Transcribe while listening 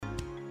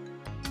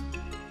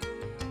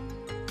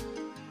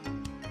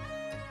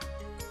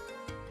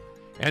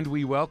And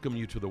we welcome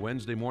you to the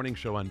Wednesday morning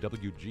show on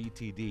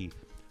WGTD.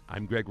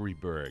 I'm Gregory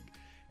Berg,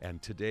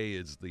 and today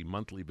is the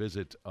monthly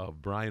visit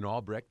of Brian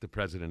Albrecht, the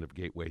president of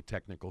Gateway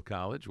Technical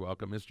College.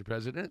 Welcome, Mr.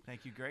 President.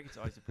 Thank you, Greg. It's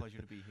always a pleasure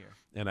to be here.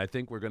 And I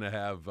think we're going to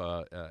have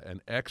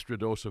an extra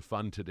dose of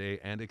fun today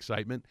and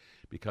excitement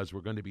because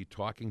we're going to be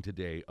talking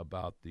today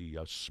about the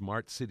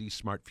Smart City,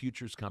 Smart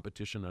Futures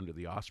competition under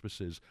the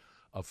auspices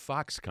of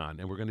Foxconn.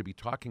 And we're going to be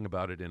talking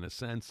about it in a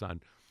sense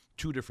on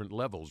two different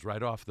levels.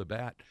 Right off the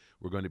bat,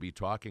 we're going to be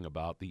talking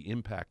about the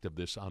impact of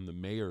this on the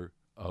mayor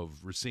of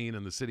Racine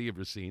and the city of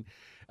Racine.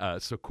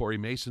 So Corey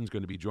Mason's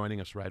going to be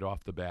joining us right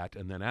off the bat.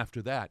 And then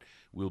after that,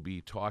 we'll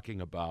be talking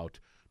about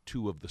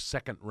two of the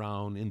second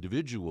round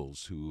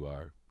individuals who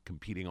are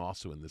competing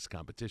also in this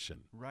competition.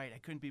 Right. I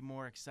couldn't be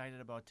more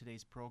excited about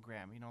today's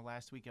program. You know,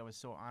 last week I was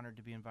so honored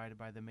to be invited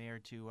by the mayor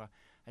to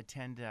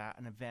attend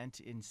an event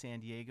in San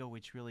Diego,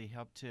 which really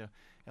helped to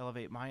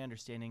elevate my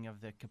understanding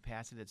of the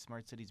capacity that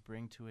smart cities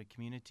bring to a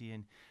community.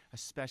 And a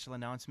special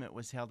announcement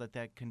was held at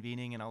that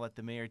convening, and I'll let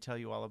the mayor tell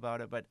you all about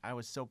it. But I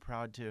was so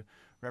proud to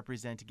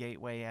represent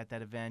Gateway at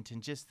that event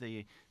and just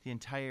the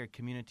entire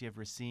community of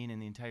Racine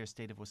and the entire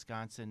state of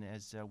Wisconsin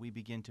as we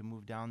begin to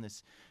move down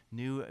this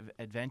new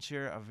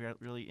adventure of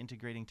really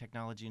integrating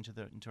technology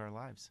into our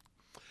lives.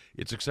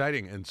 It's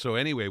exciting. And so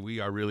anyway, we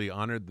are really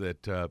honored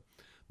that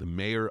the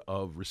mayor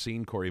of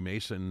Racine, Corey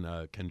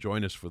Mason, can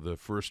join us for the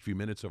first few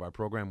minutes of our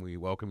program. We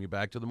welcome you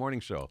back to the morning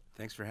show.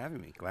 Thanks for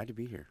having me. Glad to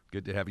be here.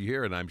 Good to have you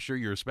here, and I'm sure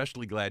you're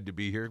especially glad to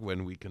be here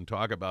when we can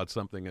talk about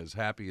something as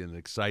happy and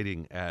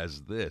exciting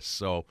as this.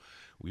 So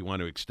we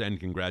want to extend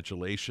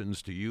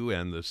congratulations to you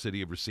and the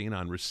city of Racine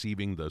on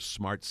receiving the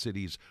Smart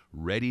Cities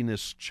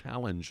Readiness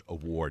Challenge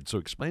Award. So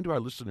explain to our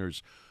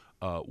listeners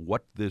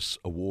what this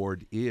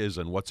award is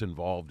and what's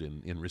involved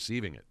in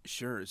receiving it.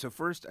 Sure. So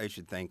first, I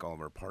should thank all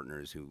of our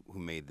partners who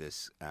made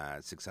this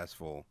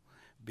successful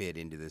bid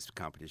into this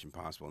competition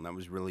possible. And that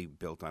was really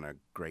built on a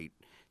great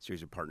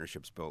series of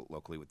partnerships built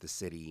locally with the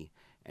city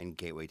and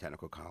Gateway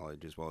Technical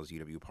College, as well as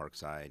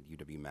UW-Parkside,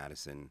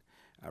 UW-Madison,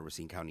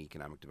 Racine County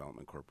Economic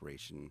Development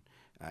Corporation,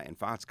 and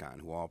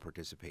Foxconn, who all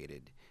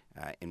participated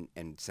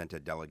and sent a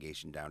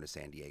delegation down to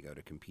San Diego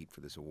to compete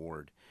for this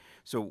award.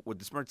 So what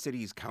the Smart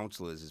Cities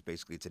Council is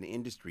basically it's an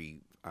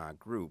industry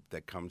group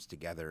that comes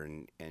together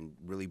and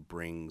really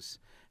brings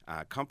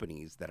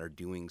companies that are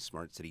doing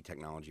smart city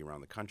technology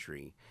around the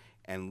country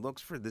and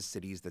looks for the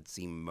cities that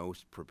seem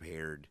most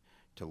prepared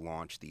to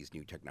launch these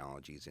new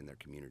technologies in their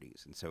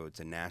communities. And so it's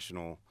a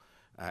national,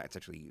 it's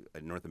actually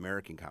a North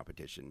American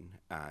competition,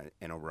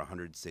 and over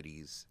 100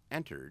 cities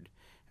entered.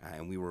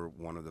 And we were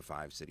one of the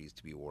 5 cities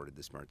to be awarded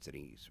the Smart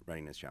Cities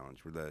Readiness Challenge.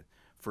 We're the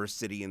first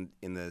city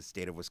in the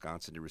state of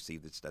Wisconsin to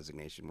receive this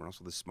designation. We're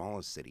also the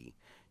smallest city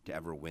to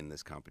ever win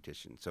this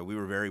competition. So we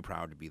were very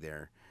proud to be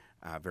there,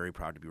 very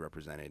proud to be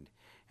represented,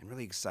 and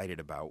really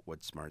excited about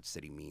what Smart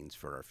City means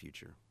for our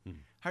future.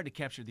 Hard to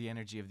capture the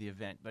energy of the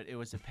event, but it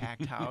was a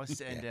packed house,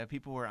 and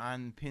people were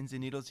on pins and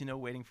needles,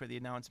 waiting for the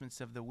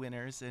announcements of the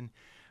winners. And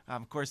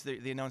of course,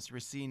 they announced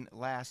Racine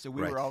last, so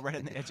we were all right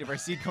on the edge of our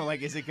seat going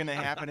like, is it going to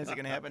happen? Is it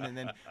going to happen? And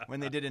then when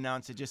they did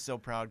announce it, just so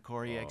proud,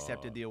 Corey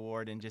accepted the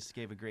award and just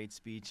gave a great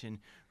speech and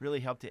really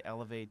helped to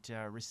elevate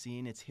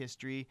Racine, its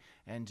history,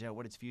 and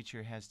what its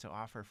future has to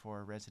offer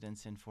for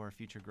residents and for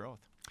future growth.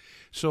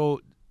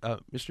 So,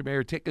 Mr.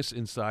 Mayor, take us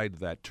inside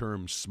that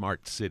term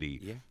 "smart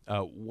city." Yeah.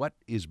 What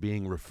is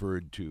being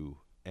referred to,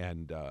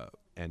 and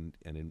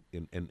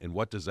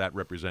what does that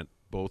represent,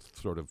 both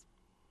sort of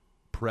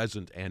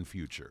present and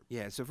future?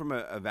 Yeah, so from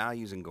a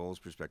values and goals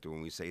perspective,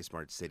 when we say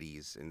smart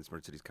cities, and the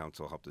Smart Cities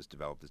Council helped us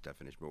develop this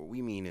definition, but what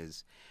we mean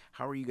is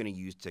how are you going to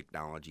use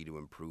technology to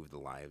improve the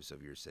lives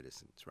of your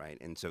citizens, right?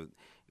 And so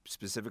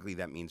specifically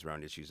that means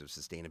around issues of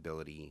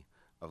sustainability,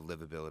 of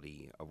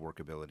livability, of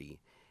workability,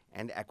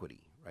 and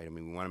equity, right? I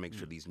mean, we want to make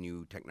sure these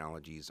new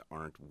technologies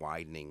aren't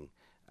widening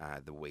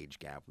the wage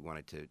gap. We want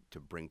it to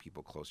bring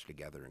people closer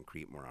together and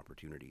create more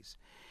opportunities.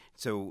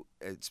 So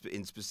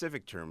in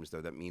specific terms,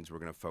 though, that means we're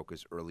going to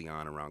focus early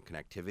on around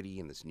connectivity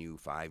and this new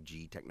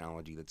 5G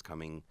technology that's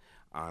coming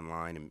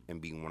online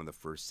and being one of the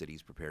first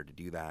cities prepared to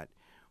do that.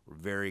 We're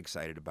very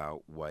excited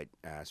about what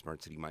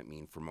Smart City might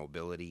mean for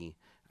mobility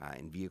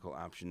and vehicle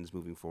options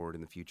moving forward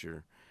in the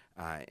future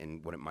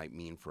and what it might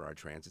mean for our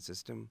transit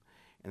system.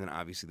 And then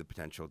obviously the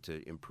potential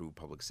to improve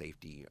public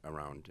safety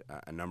around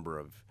a number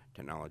of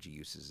technology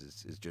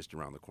uses is just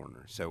around the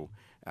corner. So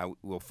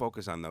we'll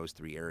focus on those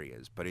 3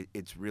 areas, but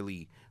it's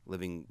really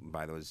living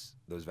by those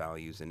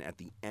values. And at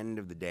the end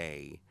of the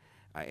day,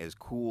 as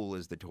cool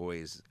as the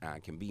toys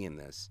can be in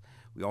this,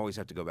 we always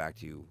have to go back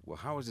to, well,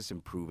 how is this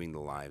improving the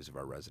lives of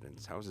our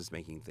residents? How is this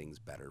making things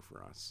better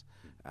for us?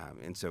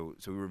 And so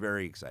we were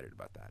very excited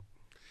about that.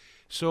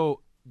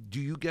 So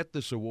do you get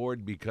this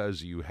award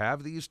because you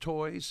have these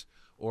toys,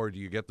 or do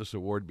you get this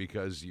award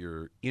because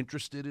you're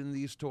interested in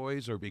these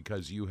toys, or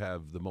because you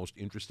have the most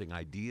interesting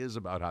ideas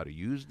about how to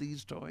use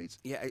these toys?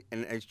 Yeah,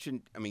 and I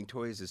shouldn't. I mean,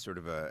 toys is sort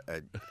of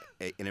an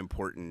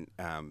important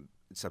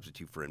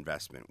substitute for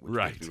investment, which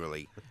Right. makes me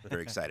really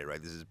very excited,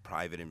 right? This is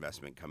private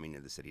investment coming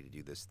into the city to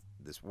do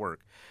this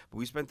work. But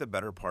we spent the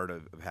better part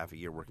of half a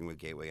year working with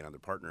Gateway and other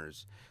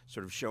partners,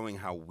 sort of showing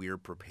how we're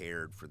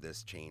prepared for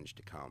this change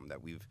to come,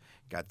 that we've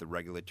got the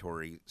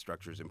regulatory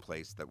structures in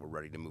place, that we're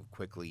ready to move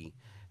quickly,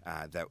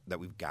 that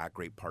we've got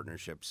great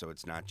partnerships. So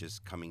it's not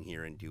just coming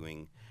here and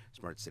doing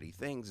smart city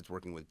things, it's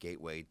working with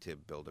Gateway to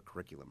build a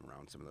curriculum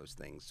around some of those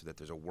things so that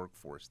there's a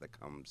workforce that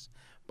comes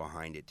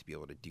behind it to be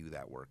able to do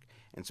that work.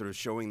 And sort of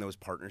showing those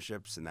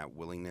partnerships and that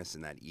willingness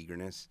and that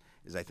eagerness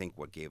is, I think,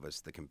 what gave us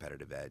the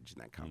competitive edge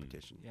in that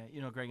competition.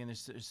 Yeah, Greg, and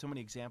there's so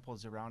many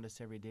examples around us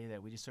every day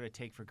that we just sort of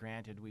take for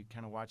granted. We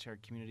kind of watch our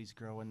communities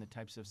grow and the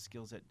types of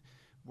skills that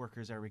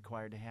workers are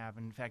required to have.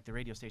 And in fact, the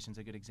radio station's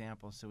a good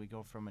example. So we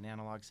go from an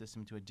analog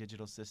system to a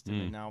digital system,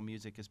 and now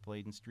music is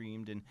played and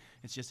streamed, and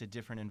it's just a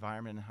different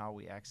environment in how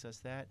we access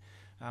that.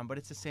 But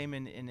it's the same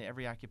in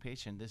every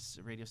occupation. This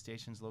radio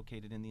station is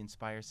located in the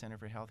Inspire Center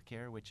for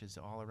Healthcare, which is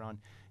all around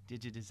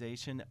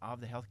digitization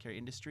of the healthcare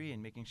industry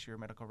and making sure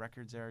medical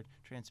records are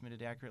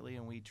transmitted accurately,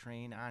 and we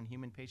train on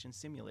human patient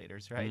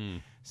simulators, right?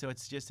 So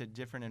it's just a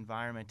different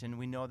environment, and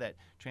we know that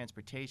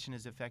transportation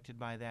is affected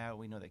by that.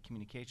 We know that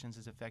communications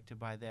is affected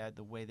by that.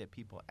 The way that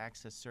people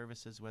access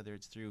services, whether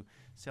it's through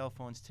cell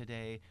phones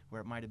today,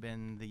 where it might have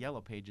been the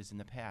yellow pages in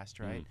the past,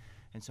 right?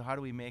 And so how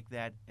do we make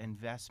that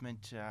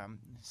investment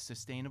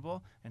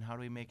sustainable, and how do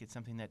we make it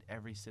something that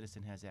every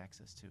citizen has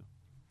access to?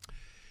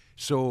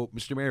 So,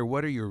 Mr. Mayor,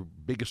 what are your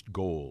biggest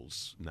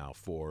goals now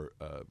for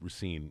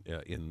Racine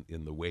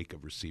in the wake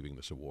of receiving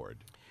this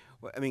award?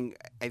 Well, I mean,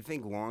 I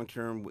think long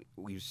term,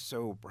 we're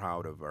so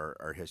proud of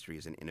our history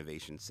as an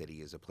innovation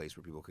city, as a place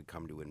where people could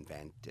come to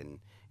invent and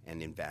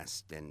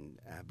invest and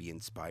be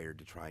inspired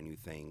to try new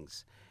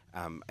things.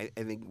 I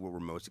think what we're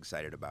most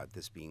excited about,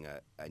 this being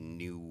a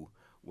new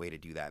way to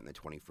do that in the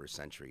 21st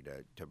century,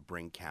 to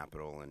bring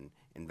capital and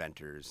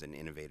inventors and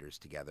innovators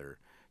together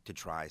to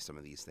try some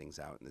of these things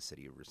out in the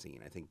city of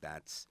Racine. I think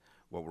that's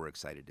what we're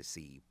excited to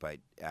see. But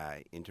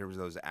in terms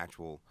of those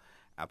actual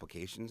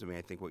applications, I mean,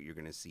 I think what you're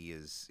going to see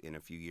is, in a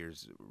few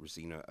years,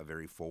 Racine a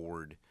very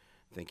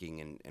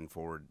forward-thinking and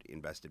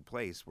forward-invested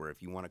place, where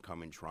if you want to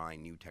come and try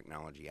new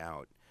technology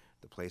out,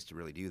 the place to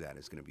really do that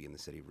is going to be in the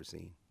city of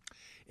Racine.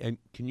 And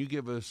can you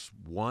give us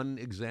one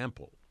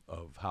example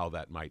of how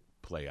that might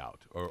play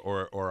out?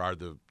 Or are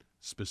the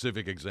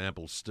specific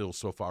examples still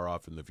so far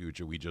off in the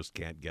future we just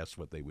can't guess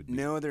what they would be?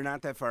 No, they're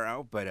not that far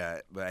out, but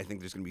I think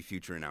there's going to be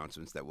future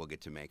announcements that we'll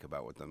get to make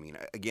about what them mean.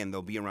 Again,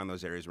 they'll be around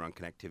those areas around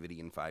connectivity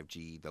and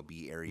 5G. There'll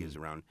be areas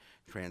around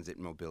transit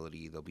and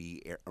mobility. There'll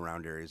be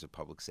around areas of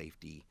public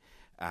safety.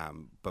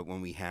 But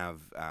when we have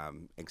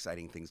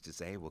exciting things to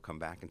say, we'll come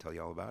back and tell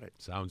you all about it.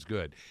 Sounds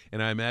good.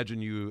 And I imagine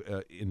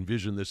you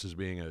envision this as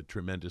being a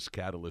tremendous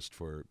catalyst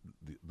for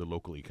the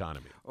local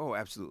economy. Oh,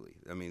 absolutely.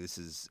 I mean, this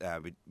is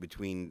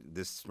between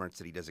this smart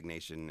city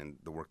designation and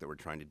the work that we're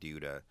trying to do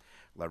to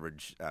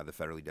leverage the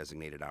federally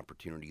designated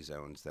opportunity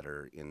zones that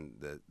are in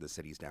the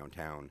city's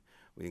downtown.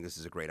 We think this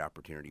is a great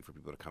opportunity for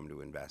people to come to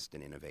invest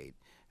and innovate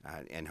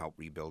and help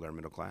rebuild our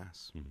middle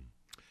class.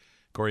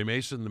 Corey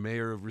Mason, the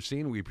mayor of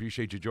Racine, we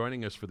appreciate you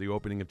joining us for the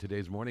opening of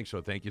today's morning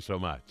show. Thank you so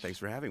much. Thanks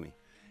for having me.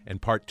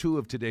 And part 2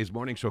 of today's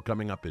morning show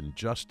coming up in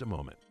just a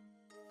moment.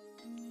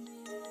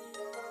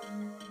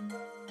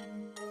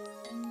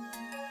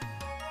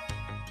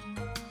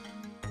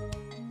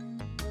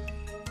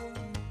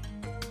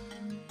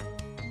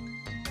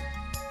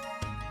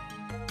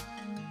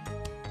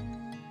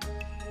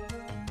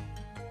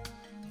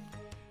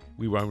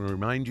 We want to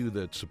remind you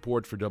that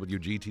support for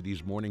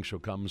WGTD's morning show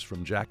comes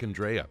from Jack and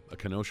Drea, a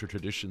Kenosha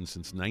tradition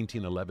since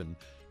 1911,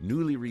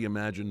 newly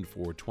reimagined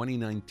for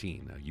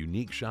 2019. A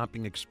unique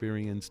shopping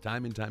experience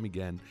time and time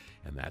again,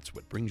 and that's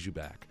what brings you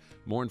back.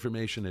 More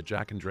information at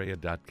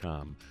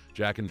jackanddrea.com.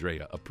 Jack and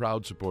Drea, a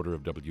proud supporter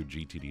of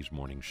WGTD's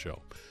morning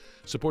show.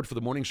 Support for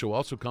the morning show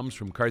also comes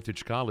from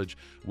Carthage College,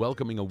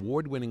 welcoming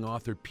award-winning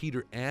author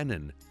Peter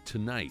Annan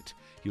tonight.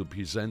 He'll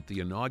present the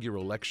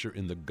inaugural lecture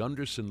in the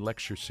Gunderson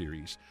Lecture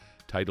Series,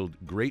 titled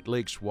Great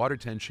Lakes Water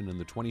Tension in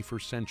the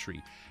 21st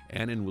Century.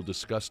 Annan will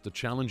discuss the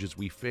challenges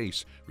we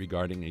face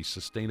regarding a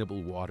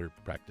sustainable water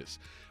practice.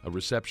 A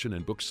reception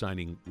and book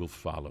signing will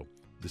follow.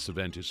 This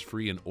event is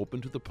free and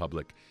open to the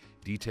public.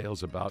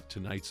 Details about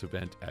tonight's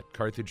event at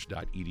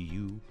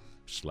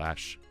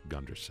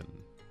carthage.edu/Gunderson.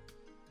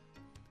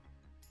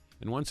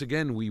 And once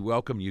again, we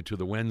welcome you to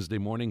the Wednesday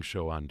morning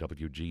show on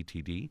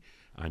WGTD.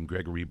 I'm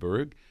Gregory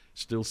Berg,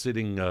 still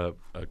sitting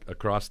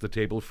across the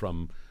table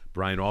from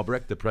Brian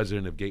Albrecht, the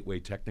president of Gateway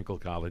Technical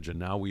College, and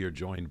now we are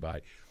joined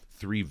by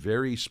 3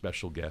 very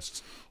special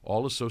guests,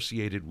 all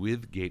associated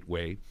with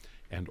Gateway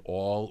and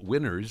all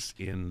winners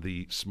in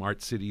the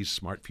Smart Cities,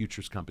 Smart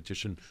Futures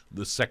competition,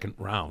 the second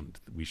round,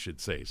 we should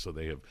say. So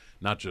they have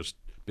not just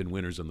been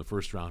winners in the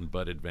first round,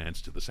 but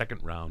advanced to the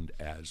second round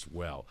as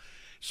well.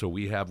 So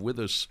we have with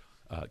us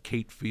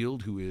Kate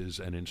Field, who is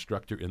an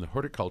instructor in the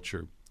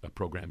horticulture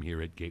program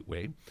here at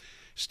Gateway.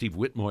 Steve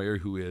Whitmoyer,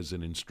 who is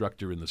an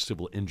instructor in the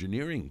civil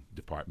engineering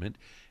department,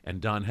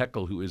 and Don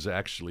Heckel, who is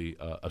actually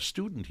a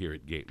student here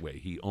at Gateway.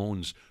 He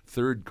owns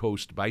Third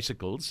Coast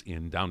Bicycles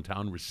in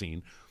downtown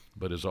Racine,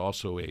 but is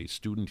also a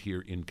student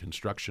here in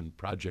construction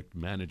project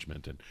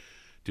management. And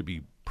to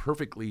be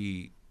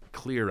perfectly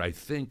clear, I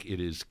think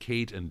it is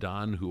Kate and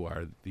Don who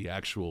are the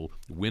actual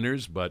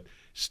winners, but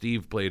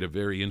Steve played a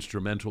very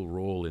instrumental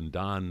role in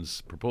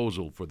Don's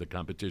proposal for the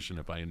competition,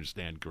 if I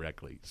understand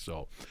correctly.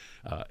 So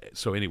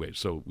anyway,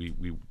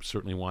 we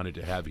certainly wanted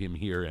to have him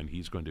here, and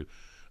he's going to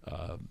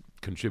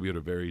contribute a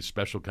very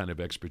special kind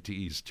of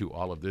expertise to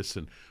all of this.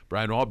 And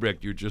Brian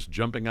Albrecht, you're just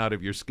jumping out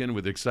of your skin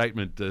with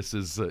excitement. This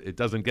is it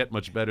doesn't get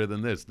much better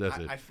than this, does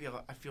it? I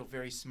feel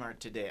very smart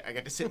today. I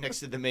got to sit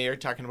next to the mayor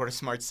talking about a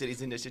Smart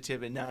Cities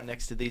initiative, and now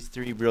next to these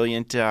three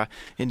brilliant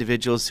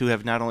individuals who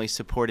have not only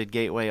supported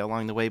Gateway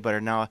along the way, but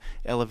are now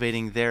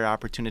elevating their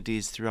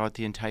opportunities throughout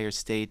the entire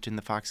state in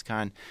the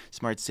Foxconn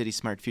Smart City,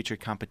 Smart Future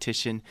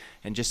competition.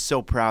 And just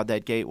so proud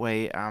that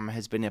Gateway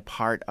has been a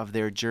part of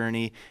their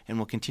journey and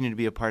will continue to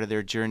be a part of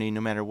their journey no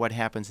matter what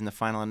happens in the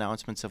final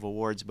announcements of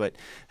awards. But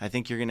I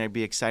think you're going to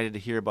be excited to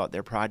hear about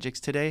their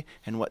projects today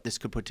and what this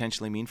could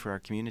potentially mean for our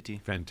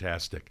community.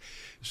 Fantastic.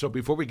 So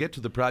before we get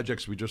to the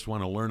projects, we just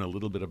want to learn a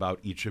little bit about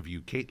each of you.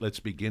 Kate, let's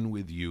begin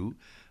with you.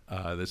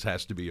 This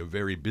has to be a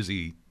very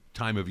busy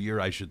time of year,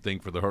 I should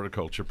think, for the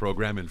horticulture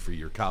program and for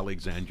your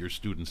colleagues and your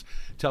students.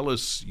 Tell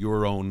us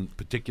your own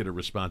particular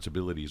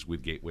responsibilities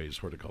with Gateway's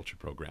horticulture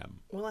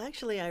program. Well,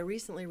 actually, I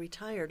recently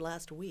retired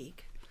last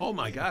week. Oh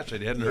my gosh, I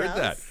hadn't heard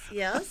that.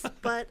 Yes,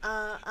 but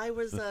I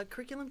was a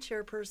curriculum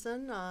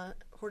chairperson,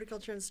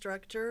 horticulture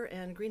instructor,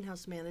 and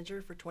greenhouse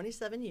manager for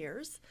 27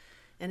 years.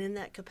 And in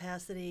that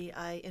capacity,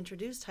 I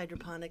introduced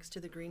hydroponics to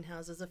the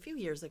greenhouses a few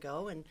years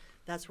ago, and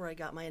that's where I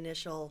got my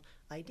initial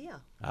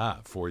idea.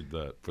 For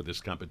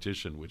this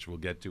competition, which we'll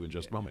get to in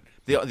just a moment.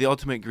 The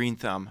ultimate green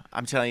thumb.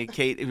 I'm telling you,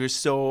 Kate, we're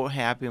so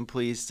happy and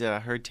pleased.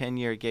 Her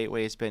tenure at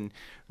Gateway has been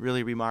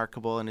really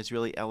remarkable and has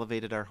really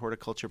elevated our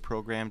horticulture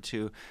program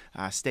to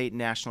state and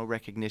national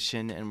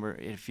recognition. And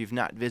if you've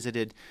not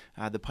visited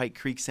the Pike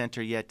Creek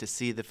Center yet to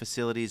see the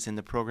facilities and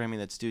the programming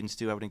that students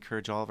do, I would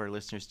encourage all of our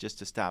listeners just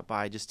to stop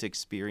by, just to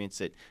experience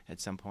it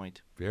at some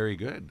point. Very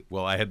good.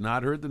 Well, I had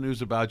not heard the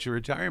news about your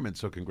retirement,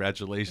 so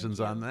congratulations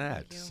on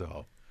that.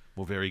 So.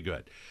 Well, very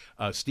good.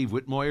 Steve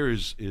Whitmoyer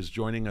is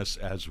joining us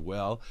as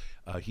well.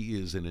 He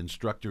is an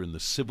instructor in the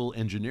civil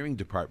engineering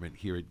department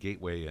here at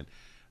Gateway.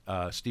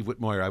 And Steve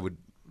Whitmoyer, I would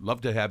love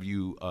to have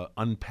you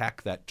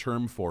unpack that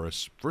term for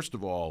us. First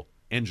of all,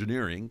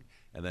 engineering,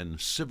 and then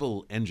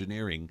civil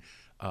engineering.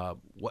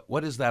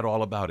 What is that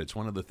all about? It's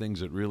one of the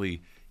things that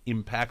really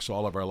impacts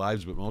all of our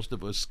lives, but most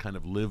of us kind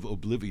of live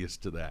oblivious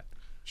to that.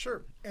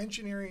 Sure.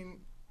 Engineering,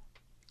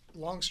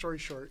 long story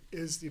short,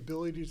 is the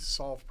ability to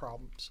solve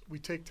problems. We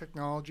take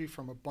technology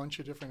from a bunch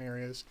of different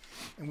areas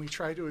and we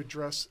try to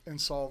address and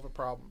solve a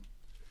problem.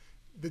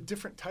 The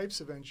different types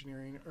of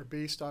engineering are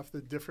based off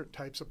the different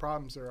types of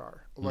problems there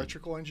are.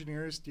 Electrical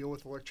engineers deal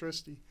with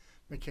electricity.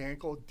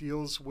 Mechanical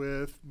deals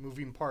with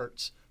moving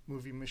parts,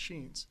 moving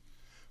machines.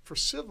 For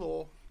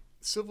civil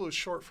is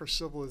short for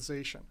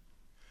civilization.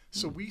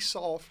 So we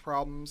solve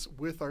problems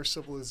with our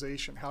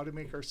civilization, how to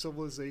make our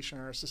civilization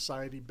and our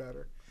society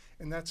better.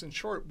 And that's, in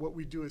short, what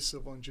we do as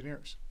civil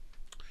engineers.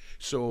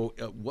 So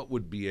what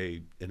would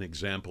be an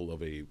example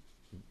of a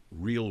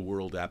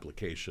real-world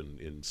application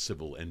in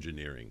civil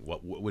engineering?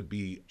 What would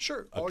be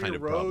Sure. a All kind your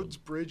of roads,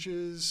 problem?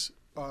 bridges,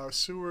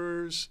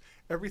 sewers,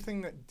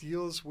 everything that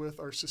deals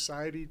with our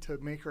society to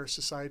make our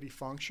society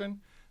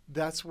function,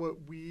 that's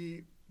what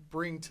we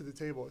bring to the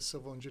table as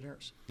civil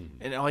engineers.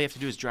 And all you have to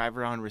do is drive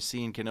around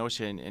Racine,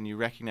 Kenosha, and you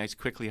recognize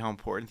quickly how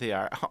important they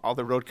are. All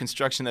the road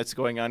construction that's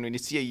going on. When you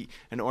see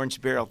an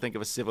orange barrel, think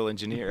of a civil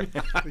engineer.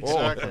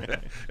 Exactly.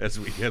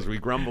 as we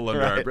grumble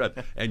under our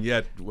breath. And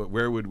yet,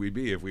 where would we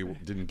be if we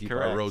didn't keep our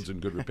Correct. roads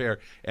in good repair?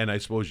 And I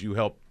suppose you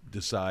help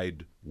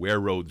decide where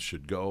roads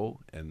should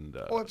go. And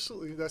Oh,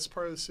 absolutely. That's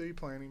part of the city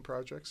planning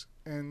projects,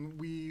 and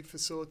we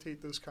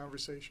facilitate those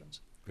conversations.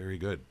 Very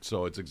good.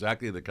 So it's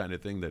exactly the kind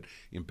of thing that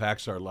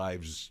impacts our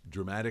lives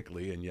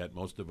dramatically, and yet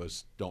most of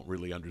us don't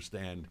really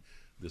understand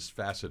this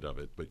facet of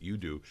it, but you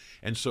do.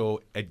 And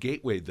so at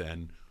Gateway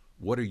then,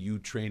 what are you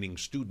training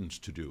students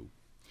to do?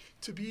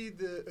 To be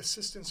the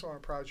assistants on a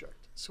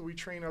project. So we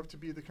train up to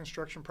be the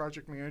construction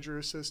project manager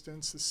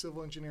assistants, the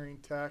civil engineering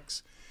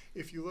techs.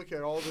 If you look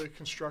at all the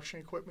construction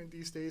equipment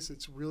these days,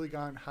 it's really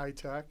gone high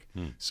tech.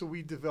 So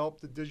we develop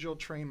the digital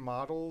train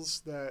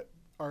models that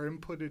are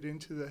inputted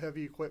into the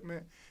heavy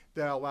equipment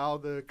that allow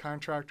the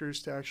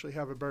contractors to actually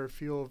have a better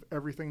feel of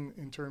everything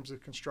in terms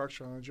of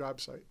construction on a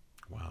job site.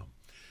 Wow.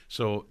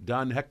 So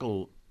Don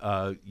Heckel,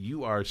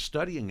 you are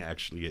studying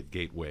actually at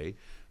Gateway.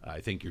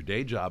 I think your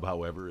day job,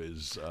 however,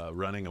 is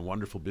running a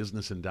wonderful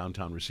business in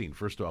downtown Racine.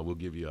 First of all, we'll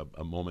give you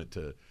a moment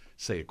to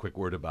say a quick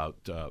word about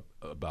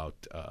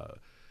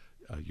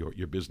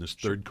your business,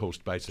 Third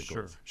Coast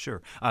Bicycles.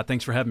 Sure.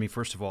 Thanks for having me,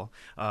 first of all.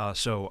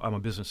 So I'm a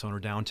business owner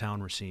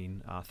downtown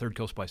Racine, Third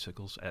Coast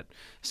Bicycles at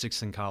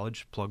 6th and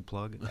College,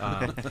 plug.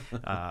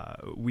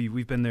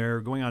 We've been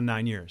there going on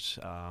 9 years,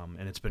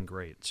 and it's been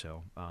great.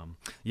 So,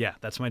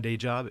 that's my day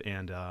job,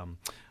 and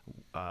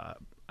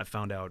I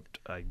found out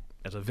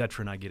as a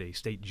veteran I get a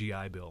state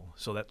GI Bill,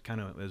 so that kind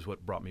of is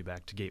what brought me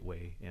back to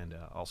Gateway, and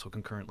also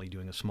concurrently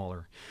doing a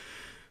smaller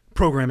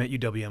program at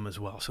UWM as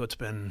well. So it's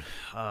been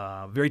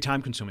very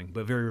time-consuming,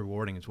 but very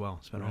rewarding as well.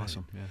 It's been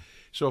awesome. Yeah.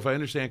 So if I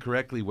understand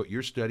correctly, what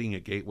you're studying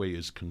at Gateway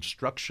is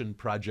construction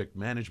project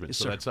management. Yes,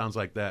 so sir. that sounds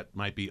like that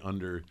might be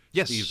under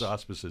Yes. Steve's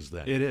auspices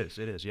then. It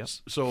is,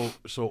 yes. So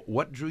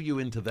what drew you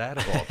into that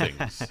of all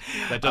things?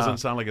 That doesn't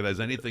sound like it has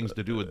anything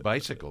to do with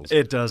bicycles.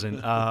 It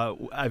doesn't.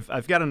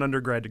 I've got an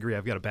undergrad degree.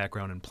 I've got a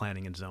background in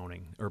planning and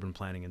zoning, urban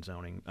planning and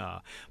zoning.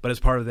 But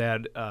as part of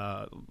that,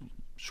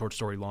 short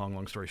story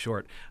long story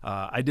short,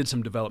 I did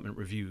some development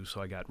reviews, so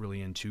I got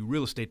really into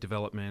real estate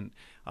development,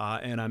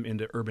 and I'm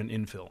into urban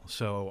infill.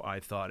 So I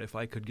thought if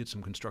I could get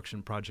some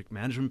construction project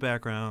management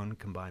background,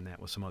 combine that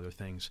with some other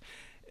things,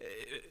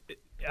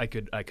 I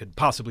could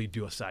possibly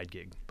do a side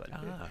gig. But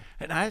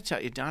And I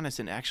tell you, Don is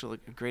a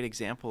great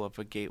example of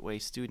a Gateway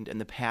student and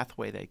the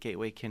pathway that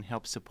Gateway can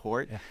help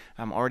support. Yeah.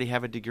 Already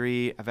have a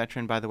degree, a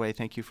veteran, by the way.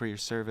 Thank you for your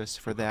service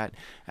for that.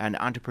 An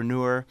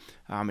entrepreneur,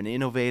 an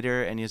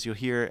innovator, and as you'll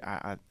hear,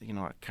 a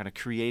kind of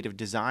creative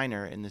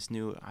designer in this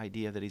new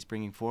idea that he's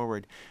bringing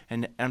forward.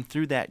 And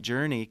through that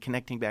journey,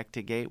 connecting back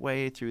to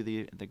Gateway through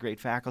the great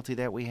faculty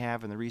that we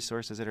have and the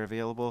resources that are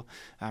available,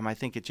 I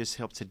think it just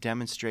helps to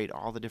demonstrate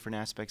all the different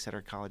aspects that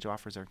our college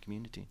offers our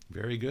community.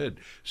 Very good.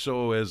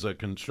 So as a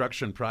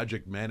construction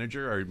project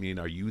manager,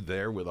 are you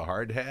there with a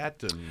hard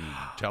hat and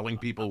telling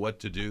people what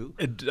to do?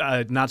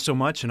 Not so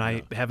much, and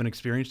I haven't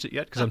experienced it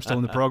yet because I'm still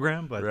in the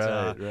program. But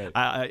Right.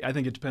 I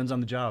think it depends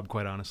on the job,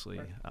 quite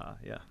honestly.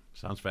 Yeah.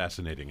 Sounds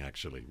fascinating,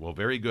 actually. Well,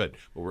 very good.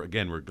 Well,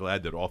 we're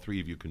glad that all three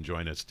of you can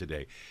join us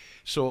today.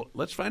 So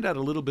let's find out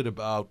a little bit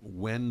about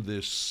when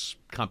this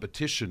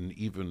competition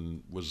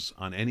even was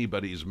on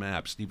anybody's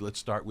map. Steve, let's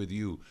start with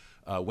you.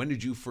 When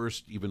did you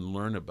first even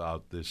learn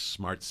about this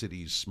Smart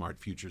Cities, Smart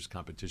Futures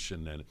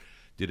competition, and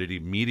did it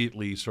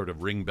immediately sort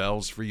of ring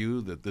bells for you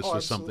that this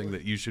was something absolutely.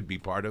 that you should be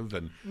part of?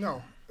 And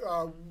No,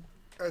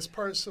 as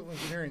part of civil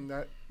engineering,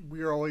 that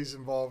we are always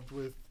involved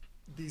with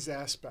these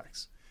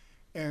aspects.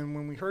 And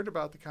when we heard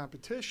about the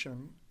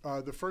competition,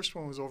 the first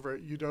one was over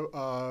at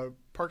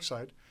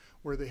Parkside,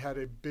 where they had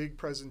a big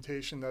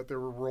presentation that they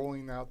were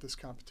rolling out this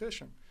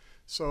competition.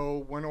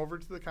 So went over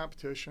to the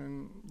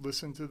competition,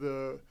 listened to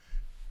the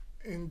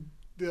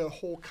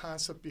whole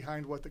concept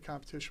behind what the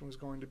competition was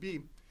going to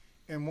be.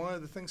 And one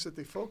of the things that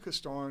they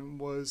focused on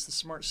was the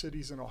smart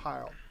cities in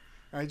Ohio.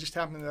 And I just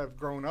happened to have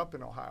grown up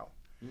in Ohio.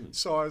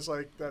 So I was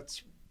like,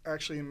 that's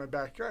actually in my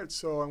backyard.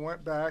 So I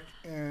went back,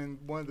 and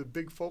one of the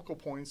big focal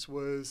points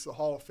was the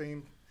Hall of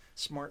Fame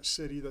smart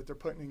city that they're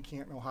putting in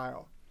Canton,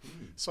 Ohio.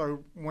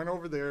 So I went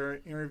over there,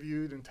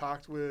 interviewed, and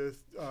talked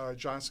with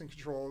Johnson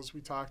Controls.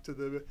 We talked to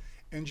the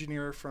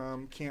engineer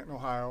from Canton,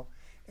 Ohio,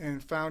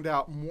 and found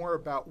out more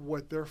about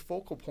what their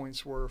focal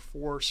points were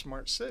for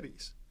smart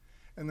cities.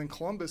 And then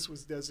Columbus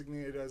was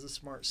designated as a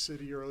smart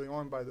city early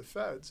on by the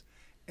feds.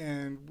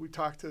 And we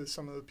talked to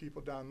some of the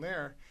people down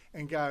there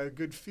and got a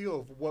good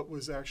feel of what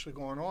was actually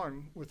going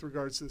on with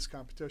regards to this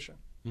competition.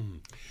 Mm-hmm.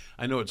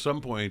 I know at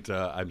some point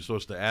I'm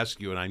supposed to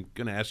ask you, and I'm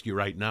going to ask you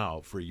right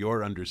now for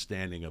your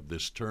understanding of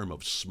this term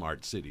of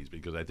smart cities,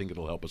 because I think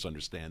it'll help us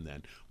understand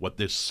then what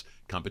this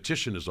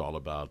competition is all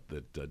about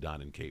that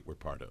Don and Kate were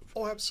part of.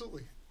 Oh,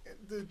 absolutely.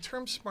 The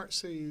term smart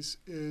cities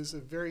is a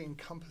very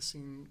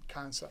encompassing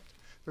concept.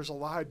 There's a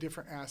lot of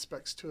different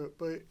aspects to it,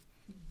 but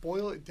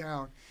boil it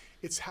down,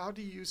 it's how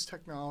to use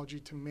technology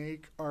to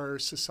make our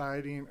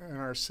society and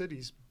our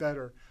cities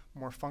better,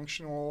 more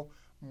functional,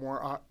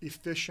 more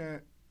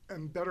efficient,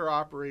 and better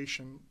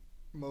operation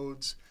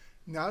modes,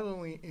 not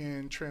only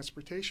in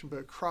transportation, but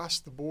across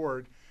the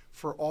board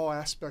for all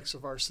aspects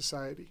of our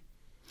society.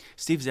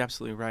 Steve's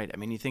absolutely right. I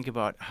mean, you think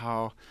about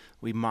how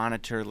we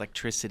monitor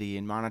electricity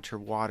and monitor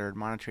water and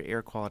monitor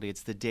air quality.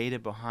 It's the data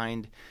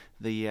behind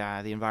the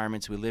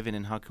environments we live in,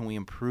 and how can we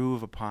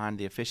improve upon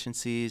the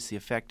efficiencies, the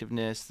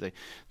effectiveness,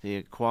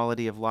 the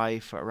quality of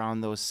life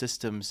around those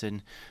systems.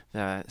 And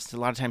a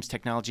lot of times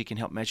technology can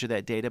help measure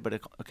that data, but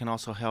it can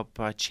also help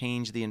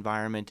change the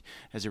environment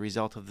as a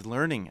result of the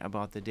learning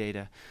about the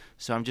data.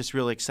 So I'm just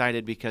really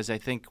excited because I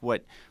think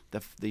what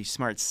the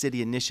Smart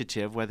City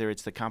Initiative, whether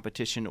it's the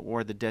competition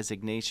or the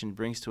designation,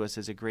 brings to us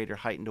is a greater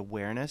heightened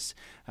awareness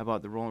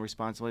about the role and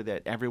responsibility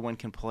that everyone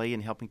can play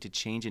in helping to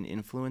change and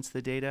influence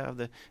the data of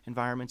the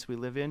environments we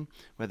live in,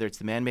 whether it's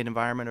the man-made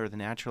environment or the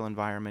natural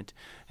environment.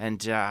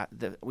 And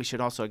we should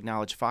also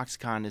acknowledge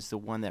Foxconn is the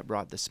one that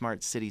brought the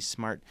Smart City,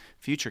 Smart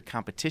Future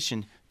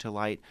competition to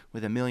light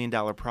with $1 million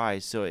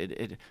prize. So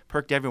it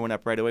perked everyone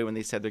up right away when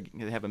they said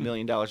they have $1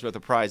 million worth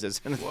of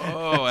prizes.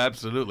 Oh,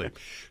 absolutely.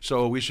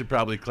 So we should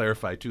probably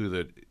clarify, too,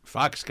 that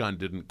Foxconn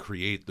didn't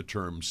create the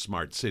term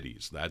smart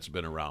cities. That's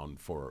been around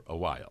for a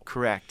while.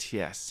 Correct,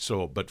 yes.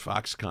 So, but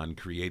Foxconn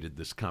created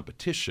this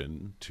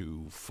competition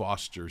to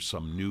foster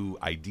some new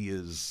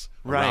ideas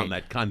around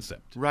that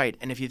concept. Right,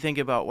 and if you think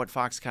about what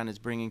Foxconn is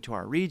bringing to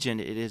our region,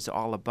 it is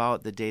all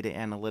about the data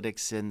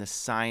analytics and the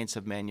science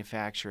of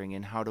manufacturing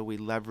and how do we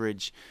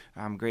leverage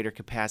greater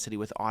capacity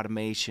with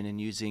automation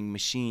and using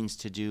machines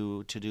to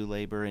do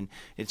labor. And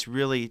it's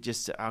really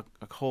just a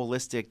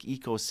holistic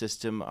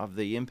ecosystem of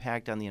the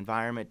impact on the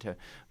environment to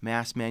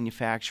mass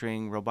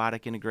manufacturing,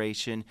 robotic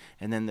integration,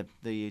 and then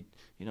the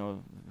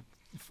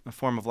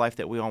form of life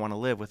that we all want to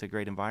live with a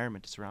great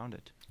environment to surround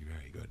it.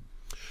 Very good.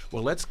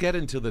 Well, let's get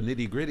into the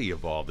nitty-gritty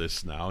of all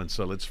this now. And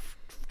so let's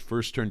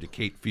first turn to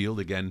Kate Field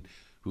again,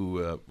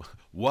 who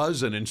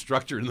was an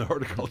instructor in the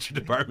horticulture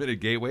department at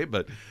Gateway,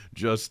 but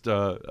just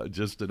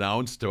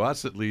announced to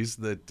us at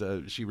least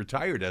that she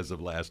retired as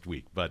of last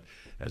week, but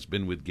has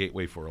been with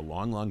Gateway for a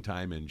long, long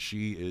time, and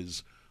she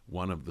is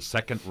one of the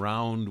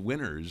second-round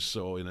winners.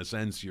 So in a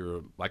sense,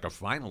 you're like a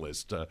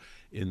finalist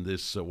in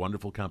this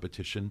wonderful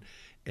competition.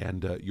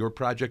 And your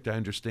project, I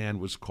understand,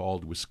 was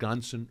called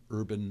Wisconsin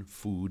Urban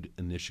Food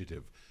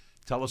Initiative.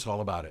 Tell us all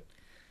about it.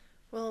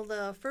 Well,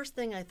 the first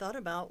thing I thought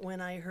about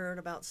when I heard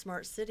about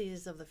smart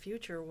cities of the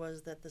future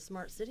was that the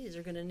smart cities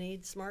are going to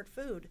need smart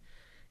food.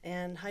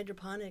 And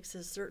hydroponics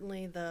is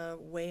certainly the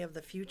way of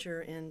the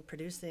future in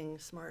producing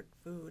smart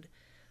food.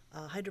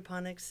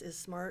 Hydroponics is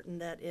smart in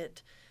that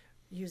it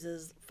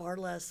uses far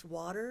less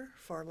water,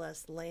 far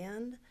less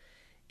land.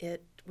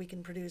 We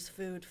can produce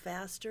food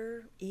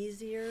faster,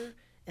 easier,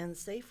 and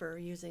safer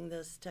using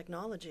this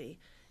technology.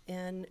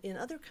 And in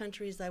other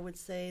countries, I would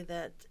say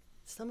that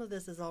some of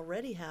this is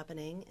already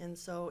happening, and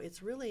so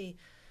it's really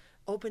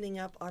opening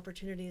up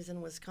opportunities in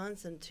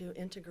Wisconsin to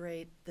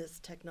integrate this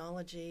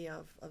technology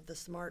of the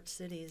smart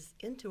cities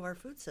into our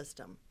food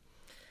system.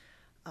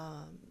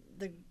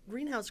 The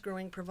greenhouse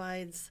growing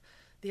provides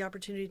the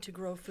opportunity to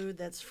grow food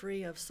that's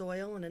free of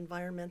soil and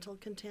environmental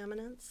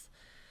contaminants,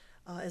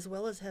 as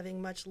well as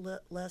having much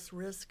less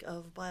risk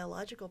of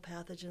biological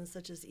pathogens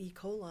such as E.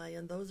 coli,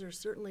 and those are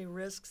certainly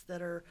risks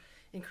that are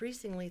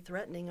increasingly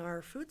threatening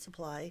our food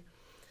supply.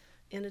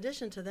 In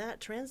addition to that,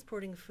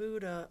 transporting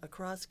food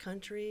across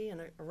country and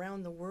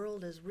around the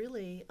world is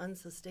really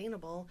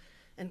unsustainable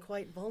and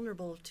quite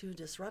vulnerable to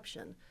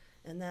disruption.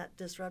 And that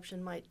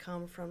disruption might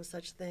come from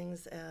such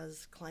things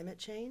as climate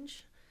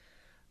change,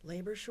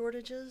 labor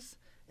shortages,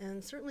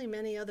 and certainly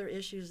many other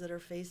issues that are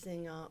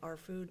facing our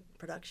food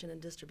production and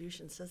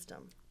distribution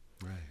system.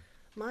 Right.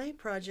 My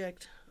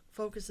project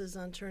focuses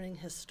on turning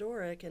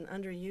historic and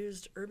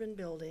underused urban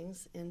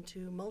buildings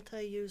into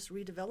multi-use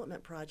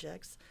redevelopment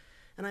projects,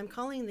 and I'm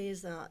calling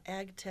these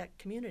ag tech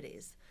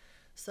communities.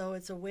 So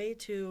it's a way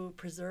to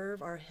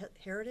preserve our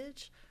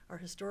heritage, our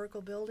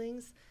historical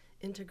buildings,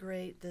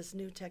 integrate this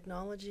new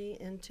technology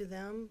into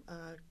them,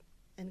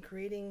 and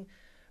creating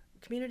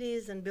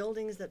communities and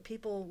buildings that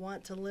people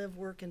want to live,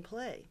 work, and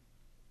play.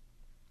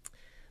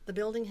 The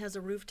building has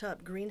a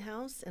rooftop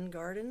greenhouse and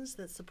gardens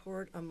that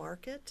support a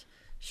market,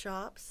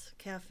 shops,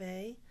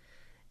 cafe,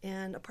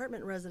 and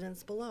apartment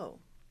residents below.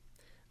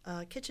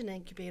 A kitchen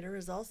incubator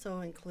is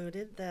also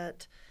included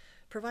that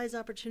provides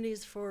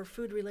opportunities for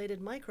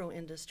food-related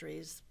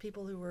micro-industries,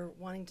 people who are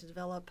wanting to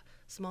develop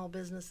small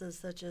businesses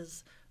such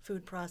as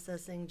food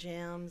processing,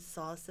 jams,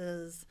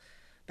 sauces,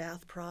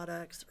 bath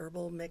products,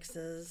 herbal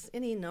mixes,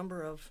 any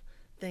number of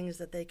things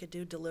that they could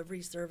do,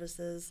 delivery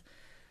services.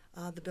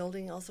 The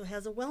building also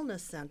has a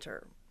wellness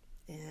center,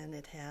 and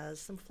it has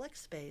some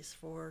flex space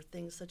for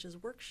things such as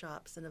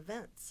workshops and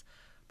events,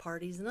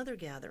 parties and other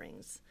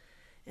gatherings.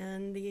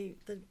 And the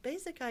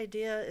basic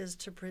idea is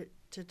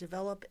to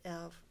develop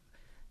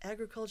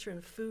agriculture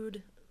and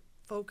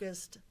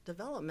food-focused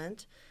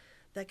development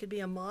that could be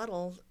a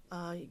model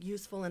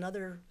useful in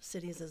other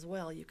cities as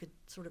well. You could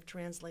sort of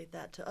translate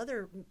that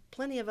to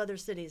plenty of other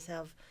cities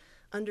have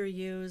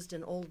underused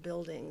and old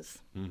buildings.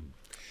 Mm.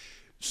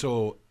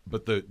 So,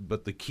 but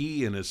the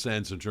key, in a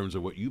sense, in terms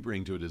of what you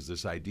bring to it, is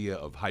this idea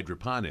of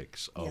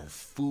hydroponics, of Yes.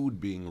 food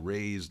being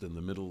raised in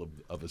the middle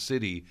of a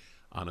city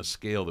on a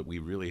scale that we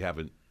really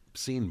haven't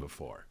seen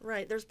before.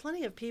 Right. There's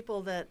plenty of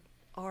people that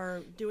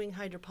are doing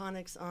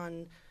hydroponics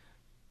on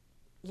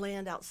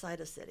land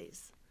outside of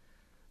cities.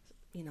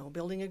 You know,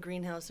 building a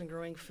greenhouse and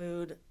growing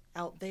food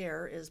out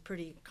there is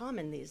pretty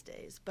common these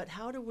days. But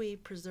how do we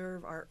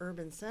preserve our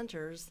urban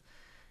centers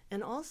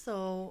and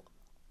also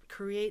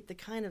create the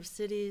kind of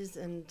cities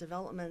and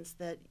developments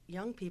that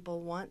young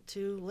people want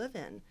to live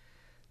in?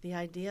 The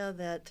idea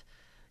that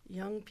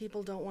young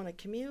people don't want to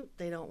commute,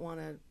 they don't want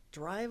to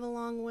drive a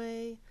long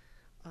way,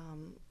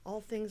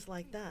 all things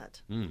like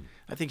that.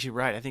 I think you're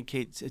right. I think,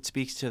 Kate, it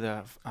speaks to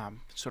the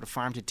sort of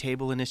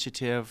farm-to-table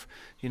initiative,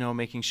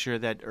 making sure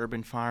that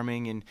urban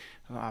farming and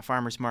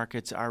farmers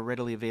markets are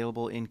readily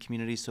available in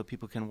communities so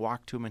people can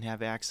walk to them and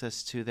have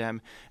access to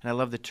them. And I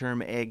love the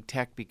term ag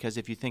tech, because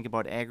if you think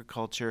about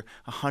agriculture,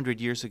 100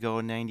 years ago,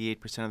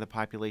 98% of the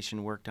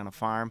population worked on a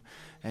farm.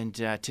 And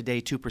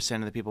today, 2%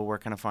 of the people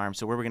work on a farm.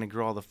 So where we're going to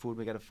grow all the food,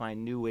 we got to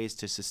find new ways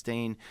to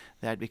sustain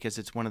that, because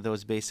it's one of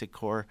those basic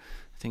core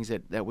things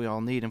that we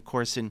all need. Of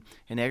course, in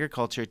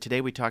agriculture,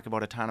 today we talk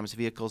about autonomous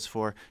vehicles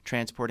for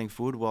transporting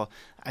food. Well,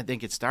 I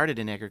think it started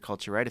in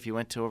agriculture, right? If you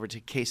went over to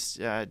Case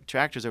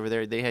Tractors over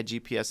there, they had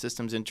GPS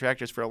systems in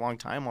tractors for a long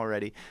time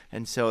already.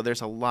 And so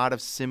there's a lot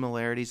of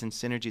similarities and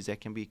synergies that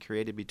can be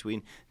created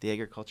between the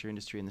agriculture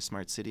industry and the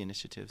smart city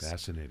initiatives.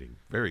 Fascinating.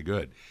 Very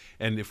good.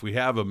 And if we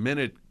have a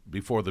minute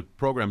before the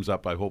program's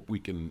up, I hope we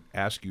can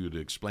ask you to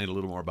explain a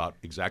little more about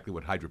exactly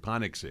what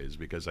hydroponics is,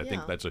 because I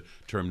think that's a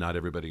term not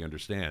everybody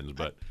understands.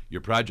 But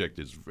your project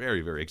is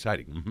very, very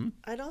exciting. Mm-hmm.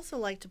 I'd also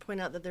like to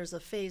point out that there's a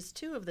phase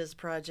 2 of this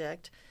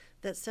project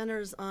that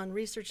centers on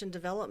research and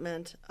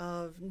development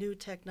of new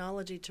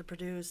technology to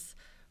produce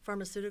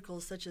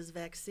pharmaceuticals such as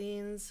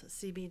vaccines,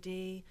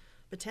 CBD,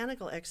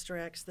 botanical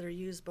extracts that are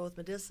used both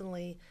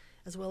medicinally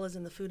as well as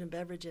in the food and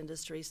beverage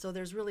industry. So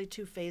there's really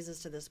 2 phases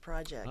to this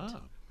project.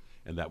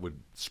 And that would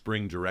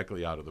spring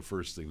directly out of the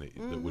first thing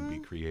that would be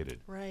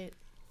created. Right.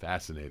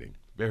 Fascinating.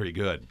 Very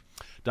good.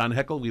 Don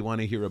Heckel, we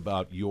want to hear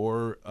about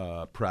your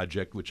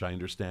project, which I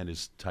understand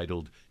is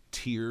titled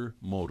Tier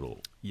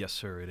Modal. Yes,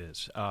 sir, it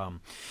is.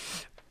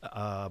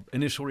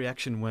 Initial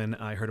reaction when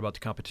I heard about the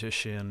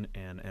competition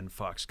and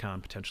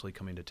Foxconn potentially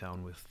coming to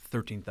town with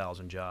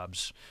 13,000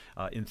 jobs,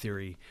 in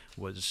theory,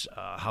 was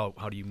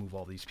how do you move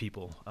all these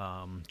people?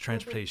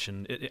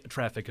 Transportation,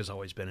 traffic has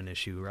always been an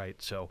issue,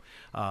 right? So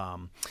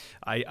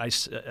I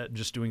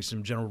just doing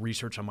some general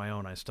research on my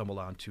own, I stumbled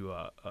onto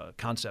a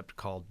concept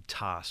called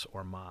TaaS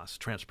or MaaS,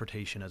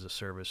 Transportation as a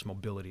Service,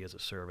 Mobility as a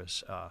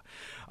Service.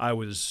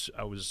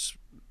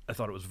 I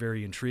thought it was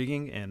very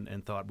intriguing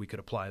and thought we could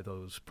apply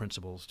those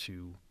principles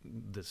to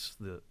this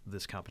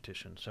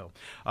competition. So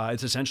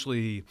it's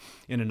essentially,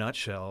 in a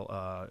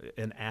nutshell,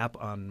 an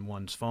app on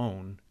one's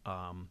phone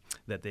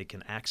that they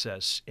can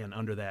access, and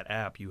under that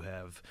app you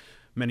have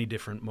many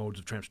different modes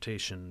of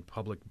transportation,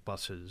 public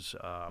buses,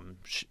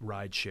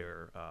 ride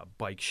share,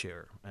 bike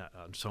share,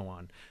 and so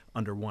on,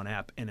 under one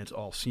app, and it's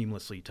all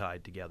seamlessly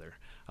tied together.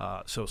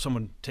 So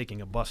someone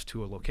taking a bus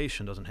to a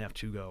location doesn't have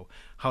to go,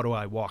 how do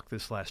I walk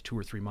this last 2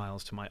 or 3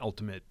 miles to my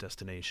ultimate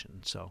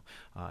destination? So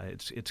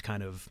it's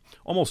kind of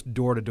almost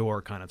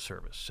door-to-door kind of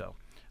service. So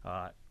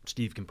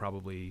Steve can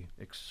probably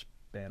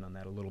expand on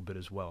that a little bit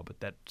as well, but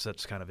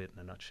that's kind of it in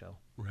a nutshell.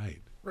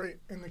 Right. Right,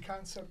 and the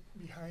concept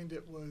behind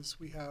it was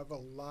we have a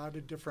lot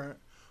of different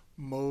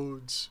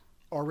modes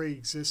already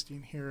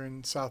existing here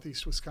in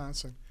southeast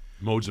Wisconsin.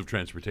 Modes of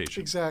transportation.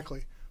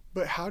 Exactly.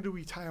 But how do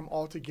we tie them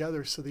all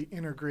together so they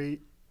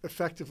integrate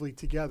effectively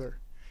together?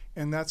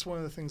 And that's one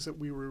of the things that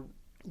we were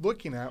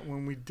looking at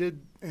when we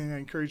did, and I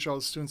encouraged all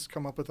the students to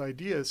come up with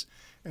ideas.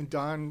 And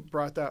Don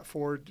brought that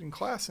forward in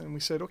class, and we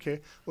said, okay,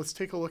 let's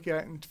take a look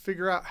at it and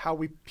figure out how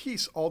we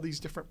piece all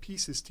these different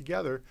pieces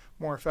together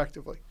more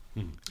effectively.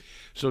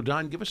 So,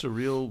 Don, give us a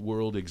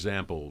real-world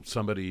example.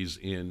 Somebody's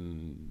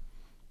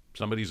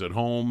at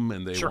home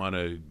and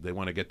they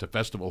want to get to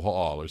Festival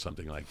Hall or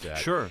something like that.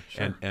 Sure.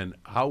 And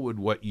how would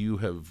what you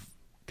have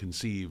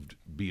conceived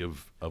be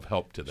of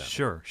help to them?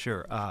 Sure.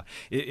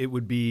 It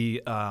would be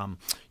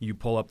you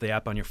pull up the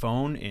app on your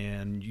phone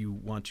and you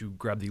want to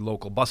grab the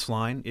local bus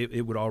line.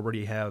 It would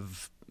already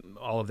have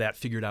all of that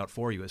figured out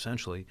for you,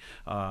 essentially.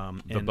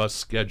 The bus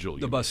schedule.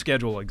 The bus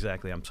schedule,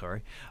 exactly, I'm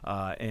sorry.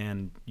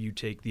 And you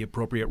take the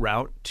appropriate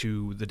route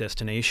to the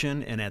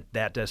destination, and at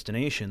that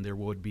destination there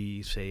would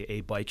be, say, a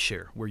bike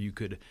share where you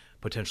could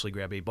potentially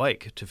grab a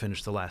bike to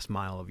finish the last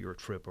mile of your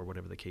trip or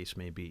whatever the case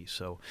may be.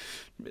 So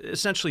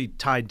essentially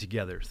tied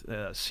together,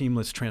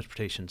 seamless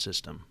transportation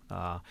system.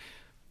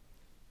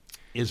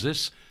 Is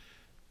this,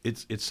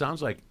 it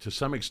sounds like to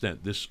some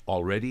extent this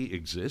already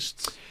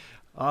exists?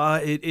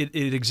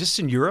 It exists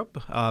in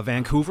Europe,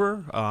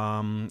 Vancouver.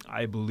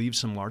 I believe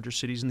some larger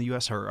cities in the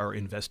U.S. are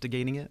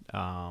investigating it,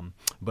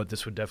 but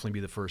this would definitely be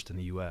the first in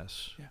the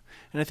U.S. Yeah,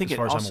 and I think it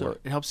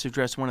helps to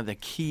address one of the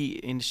key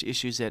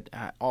issues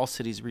that all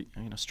cities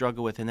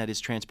struggle with, and that is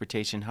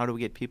transportation. How do we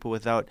get people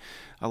without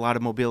a lot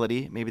of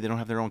mobility? Maybe they don't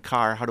have their own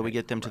car. How do we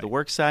get them to the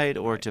work site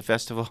or to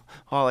Festival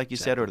Hall, like you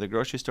said, or to the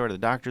grocery store, to the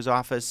doctor's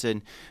office?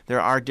 And there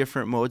are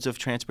different modes of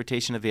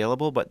transportation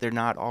available, but they're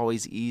not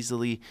always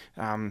easily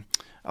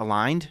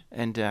aligned,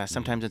 and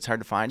sometimes it's hard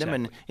to find them.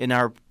 And in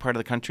our part of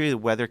the country, the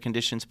weather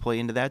conditions play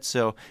into that.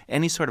 So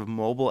any sort of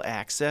mobile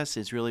access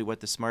is really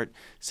what the Smart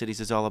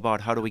Cities is all about.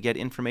 How do we get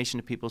information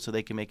to people so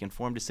they can make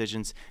informed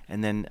decisions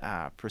and then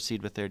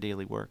proceed with their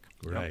daily work?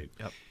 Right.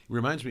 Yep. It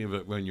reminds me of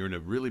it when you're in a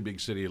really big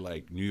city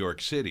like New York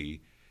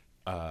City.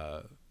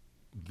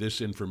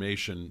 This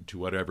information, to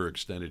whatever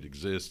extent it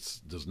exists,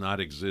 does not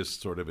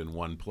exist sort of in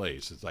one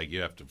place. It's like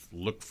you have to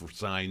look for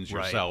signs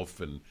yourself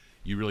and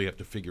you really have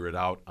to figure it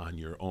out on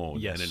your own.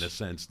 Yes. And in a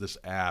sense, this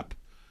app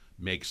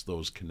makes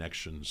those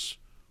connections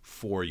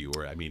for you,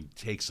 or I mean,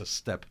 takes a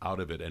step out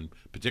of it. And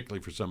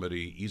particularly for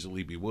somebody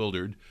easily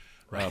bewildered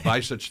by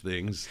such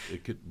things,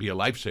 it could be a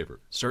lifesaver.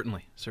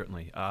 Certainly,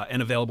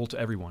 and available to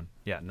everyone.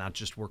 Yeah, not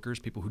just workers,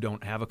 people who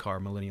don't have a car,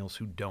 millennials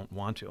who don't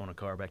want to own a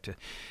car. Back to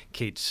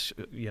Kate's,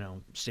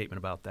 statement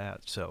about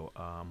that. So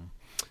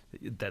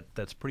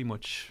that's pretty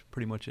much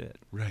it.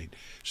 Right.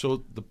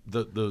 So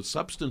the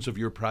substance of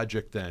your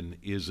project then,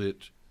 is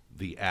it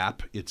the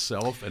app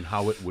itself and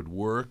how it would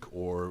work,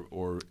 or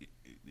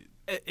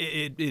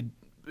It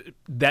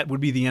that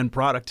would be the end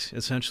product,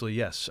 essentially.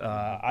 Yes,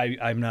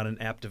 I'm not an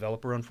app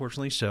developer,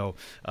 unfortunately, so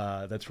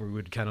that's where we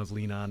would kind of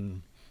lean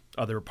on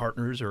other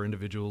partners or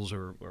individuals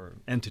or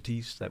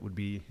entities that would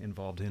be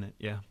involved in it.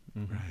 Yeah.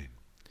 Mm-hmm. Right.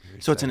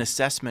 So it's an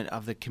assessment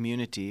of the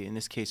community, in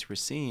this case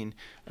Racine,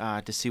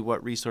 to see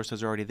what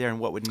resources are already there and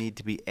what would need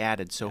to be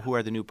added. So who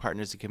are the new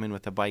partners that come in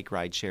with a bike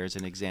ride share as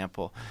an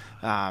example?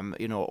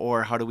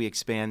 Or how do we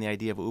expand the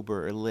idea of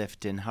Uber or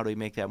Lyft, and how do we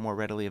make that more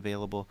readily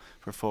available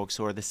for folks,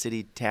 or the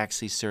city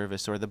taxi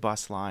service or the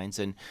bus lines?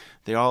 And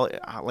they all,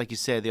 like you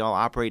said, they all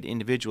operate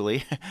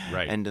individually.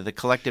 Right. And the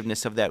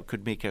collectiveness of that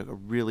could make a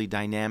really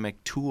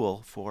dynamic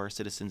tool for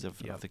citizens of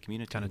the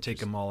community. Kind of take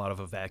them all out of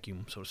a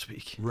vacuum, so to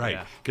speak. Right.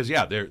 Yeah. Because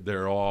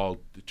they're all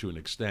to an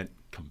extent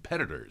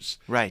competitors.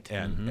 Right.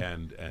 And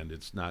and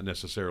it's not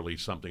necessarily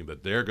something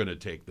that they're going to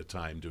take the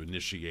time to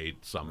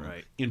initiate some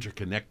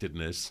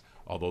interconnectedness,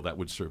 although that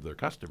would serve their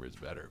customers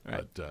better.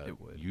 Right. But It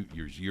would.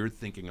 you're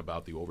thinking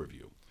about the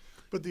overview.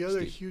 But the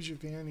other Steve. huge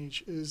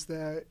advantage is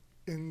that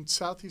in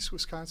southeast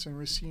Wisconsin,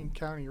 Racine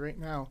County right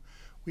now,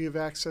 we have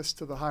access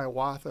to the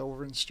Hiawatha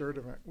over in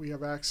Sturtevant. We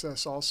have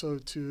access also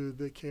to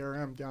the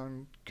KRM down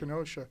in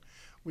Kenosha.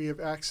 We have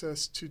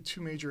access to 2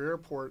 major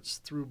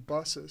airports through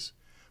buses,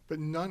 but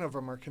none of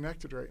them are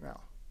connected right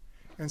now.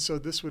 And so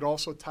this would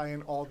also tie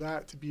in all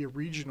that to be a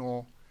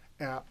regional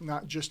app,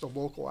 not just a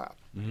local app.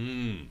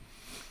 Mm.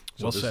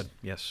 So Well this said.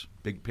 Yes.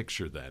 Big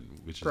picture then,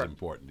 which Correct. is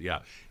important. Yeah.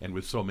 And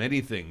with so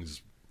many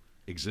things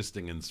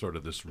existing in sort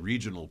of this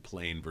regional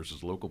plane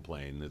versus local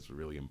plane, that's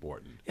really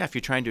important. Yeah, if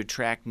you're trying to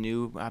attract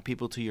new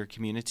people to your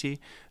community,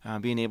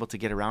 being able to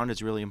get around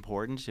is really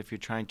important. If you're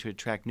trying to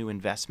attract new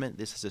investment,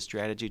 this is a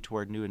strategy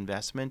toward new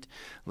investment,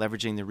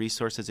 leveraging the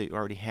resources that you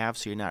already have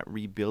so you're not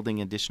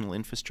rebuilding additional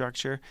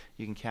infrastructure.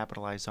 You can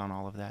capitalize on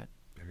all of that.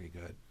 Very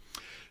good.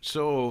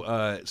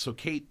 So,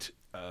 Kate,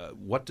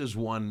 what does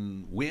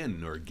one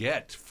win or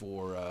get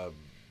for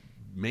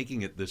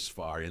making it this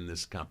far in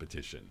this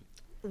competition?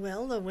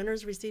 Well, the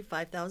winners receive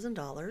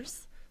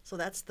 $5,000, so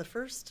that's the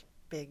first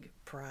big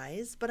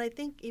prize. But I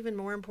think even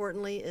more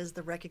importantly is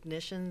the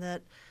recognition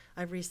that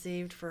I've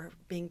received for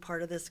being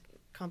part of this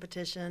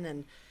competition.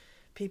 And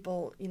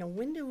people,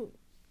 when do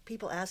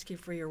people ask you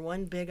for your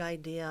one big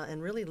idea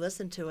and really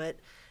listen to it,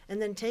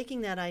 and then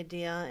taking that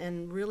idea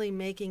and really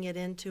making it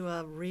into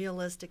a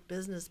realistic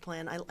business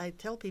plan? I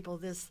tell people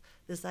this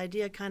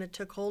idea kind of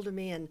took hold of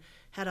me and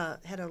had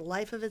a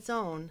life of its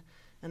own.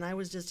 And I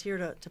was just here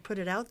to put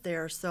it out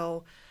there.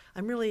 So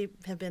I'm really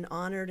have been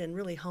honored and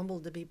really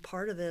humbled to be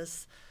part of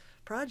this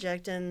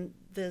project and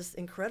this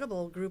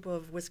incredible group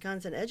of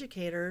Wisconsin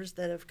educators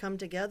that have come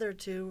together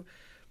to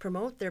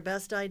promote their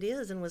best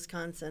ideas in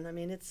Wisconsin. I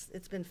mean,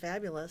 it's been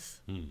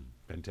fabulous.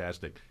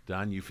 Fantastic.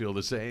 Don, you feel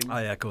the same?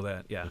 I echo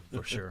that. Yeah,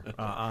 for sure.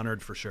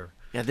 Honored for sure.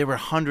 Yeah, there were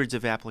hundreds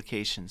of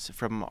applications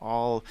from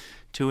all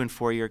 2- and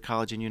 4-year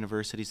college and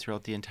universities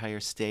throughout the entire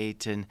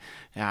state. And,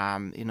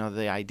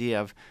 the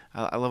idea of,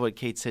 I love what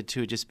Kate said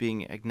too, just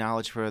being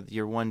acknowledged for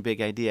your one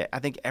big idea. I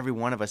think every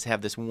one of us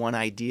have this one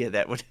idea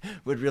that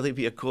would really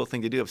be a cool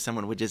thing to do if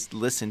someone would just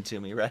listen to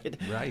me, right?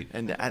 Right.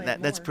 And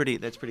Definitely that's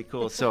more. pretty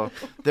cool. So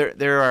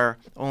there are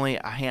only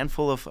a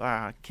handful of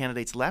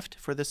candidates left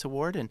for this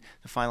award, and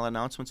the final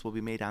announcements will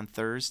be made on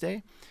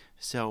Thursday.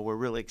 So we're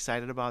really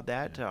excited about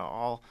that.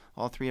 All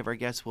 3 of our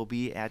guests will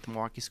be at the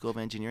Milwaukee School of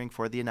Engineering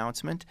for the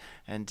announcement,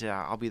 and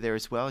I'll be there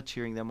as well,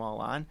 cheering them all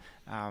on.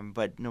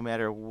 But no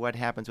matter what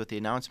happens with the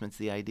announcements,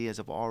 the ideas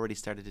have already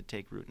started to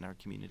take root in our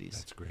communities.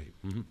 That's great.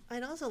 Mm-hmm.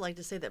 I'd also like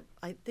to say that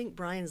I think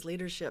Brian's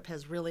leadership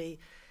has really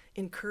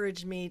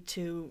encouraged me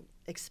to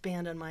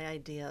expand on my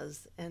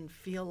ideas and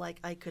feel like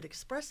I could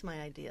express my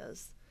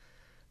ideas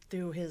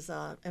through his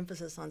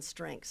emphasis on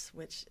strengths,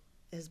 which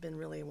has been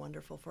really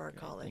wonderful for our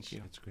college. Thank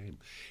you. That's great.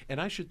 And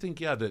I should think,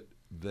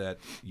 that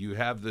you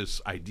have this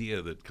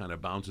idea that kind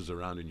of bounces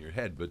around in your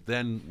head, but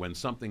then when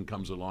something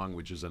comes along,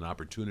 which is an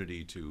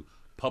opportunity to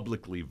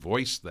publicly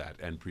voice that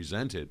and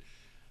present it,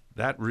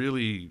 that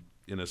really,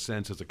 in a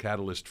sense, is a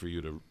catalyst for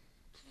you to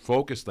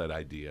focus that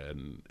idea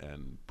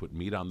and put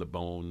meat on the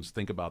bones,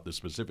 think about the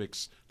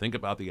specifics, think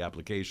about the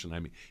application. I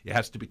mean, it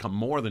has to become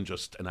more than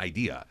just an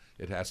idea.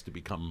 It has to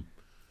become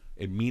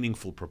a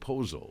meaningful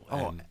proposal.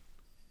 And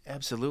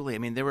Absolutely. I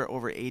mean, there were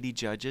over 80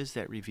 judges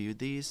that reviewed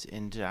these,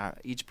 and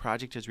each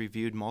project is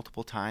reviewed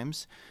multiple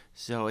times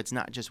So it's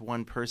not just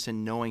one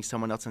person knowing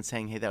someone else and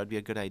saying, hey, that would be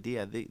a good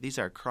idea. These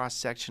are a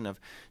cross-section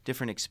of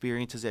different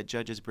experiences that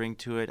judges bring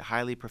to it,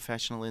 highly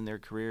professional in their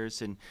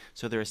careers, and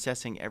so they're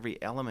assessing every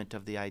element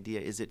of the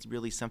idea. Is it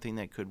really something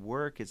that could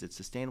work? Is it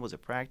sustainable? Is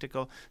it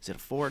practical? Is it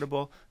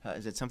affordable?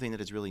 Is it something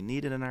that is really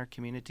needed in our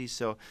community?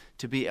 So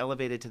to be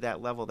elevated to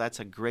that level, that's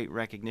a great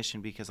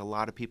recognition because a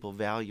lot of people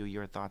value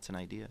your thoughts and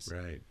ideas.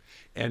 Right.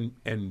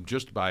 And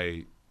just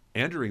by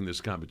entering this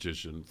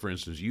competition, for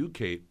instance, you,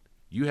 Kate,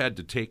 you had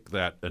to take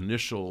that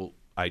initial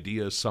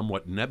idea,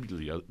 somewhat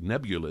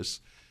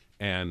nebulous,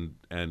 and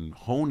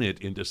hone it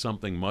into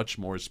something much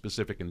more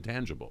specific and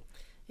tangible.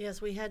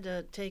 Yes, we had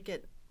to take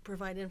it,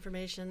 provide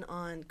information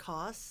on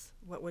costs,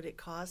 what would it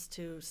cost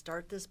to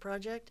start this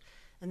project,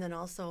 and then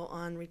also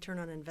on return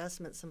on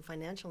investment, some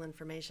financial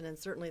information, and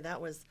certainly that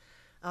was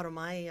out of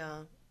my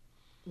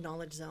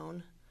knowledge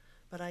zone.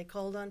 But I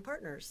called on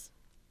partners,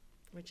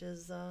 which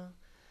is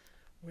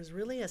was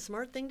really a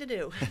smart thing to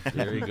do.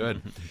 Very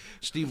good.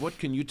 Steve, what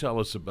can you tell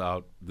us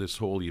about this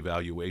whole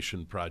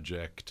evaluation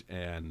project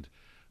and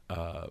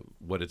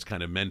what it's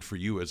kind of meant for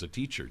you as a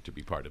teacher to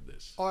be part of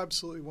this? Oh,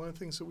 absolutely. One of the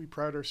things that we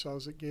pride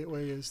ourselves at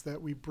Gateway is that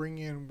we bring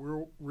in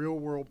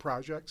real-world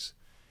projects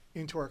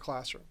into our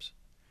classrooms.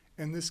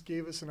 And this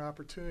gave us an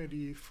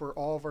opportunity for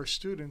all of our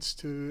students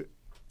to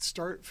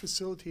start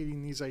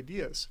facilitating these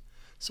ideas.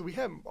 So we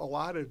had a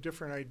lot of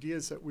different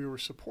ideas that we were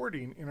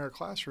supporting in our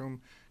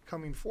classroom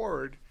coming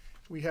forward.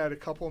 We had a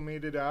couple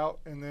made it out,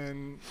 and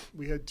then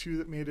we had 2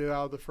 that made it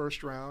out of the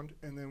first round.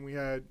 And then we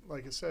had,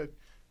 like I said,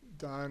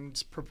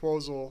 Don's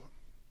proposal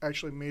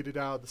actually made it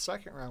out of the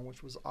second round,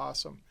 which was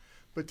awesome.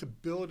 But to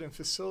build and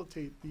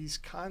facilitate these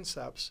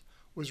concepts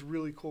was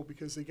really cool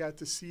because they got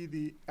to see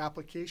the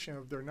application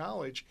of their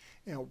knowledge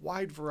in a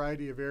wide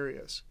variety of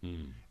areas.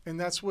 And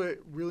that's what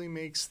really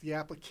makes the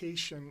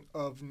application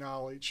of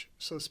knowledge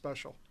so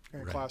special in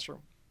a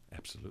classroom.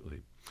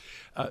 Absolutely.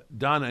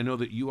 Don, I know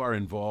that you are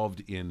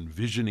involved in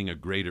visioning a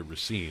greater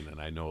Racine, and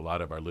I know a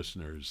lot of our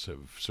listeners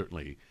have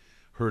certainly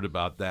heard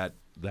about that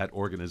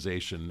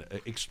organization.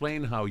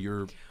 Explain how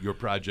your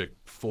project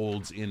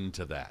folds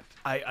into that.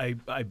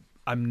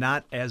 I'm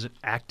not as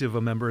active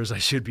a member as I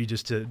should be.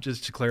 Just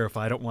to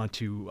clarify, I don't want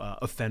to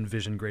offend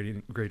Vision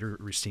Greater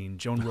Racine.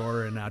 Joan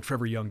Rohrer and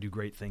Trevor Young do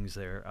great things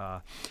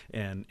there,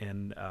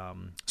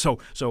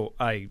 so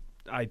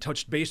I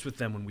touched base with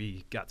them when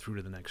we got through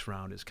to the next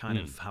round. Is kind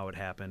of how it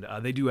happened.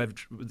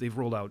 They've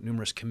rolled out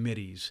numerous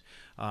committees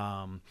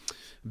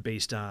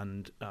based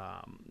on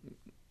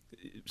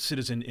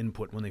citizen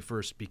input when they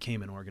first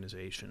became an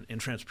organization, and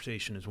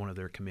transportation is one of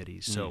their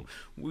committees. So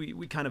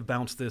we kind of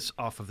bounced this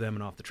off of them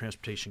and off the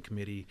transportation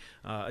committee,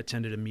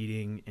 attended a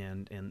meeting,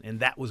 and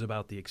that was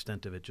about the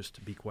extent of it, just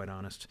to be quite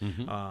honest.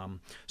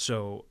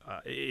 So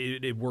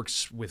it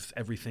works with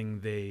everything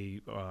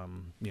they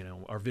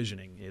are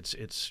visioning. It's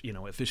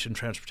efficient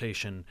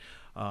transportation,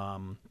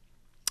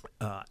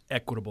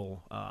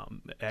 equitable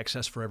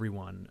access for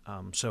everyone.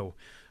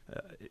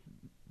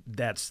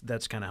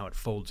 That's kind of how it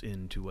folds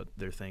into what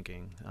they're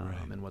thinking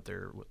and what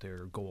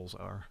their goals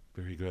are.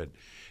 Very good.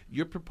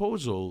 Your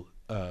proposal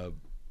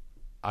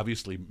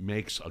obviously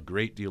makes a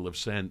great deal of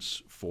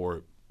sense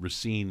for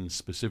Racine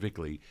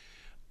specifically.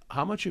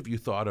 How much have you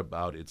thought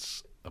about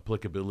its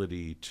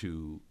applicability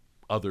to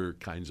other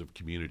kinds of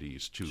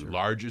communities, to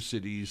larger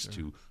cities,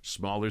 to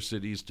smaller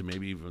cities, to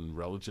maybe even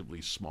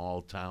relatively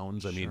small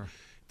towns? I mean,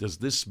 does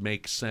this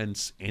make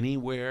sense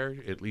anywhere,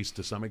 at least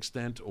to some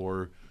extent,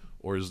 or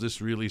is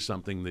this really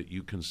something that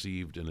you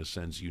conceived in a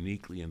sense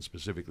uniquely and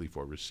specifically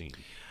for Racine?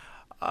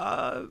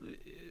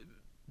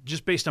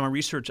 Just based on my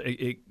research,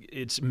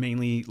 it's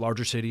mainly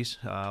larger cities,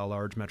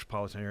 large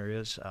metropolitan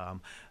areas.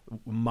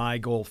 My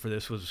goal for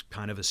this was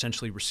kind of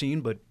essentially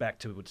Racine, but back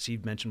to what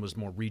Steve mentioned was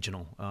more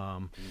regional.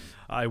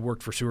 I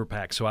worked for Sewer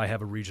Pack, so I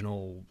have the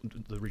Regional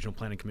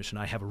Planning Commission.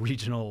 I have a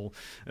regional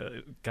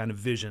kind of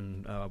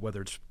vision,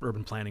 whether it's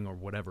urban planning or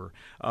whatever.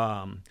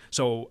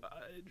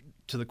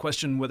 To the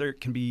question whether it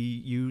can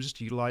be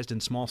utilized in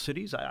small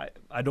cities,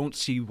 I don't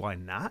see why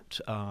not.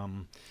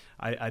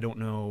 I don't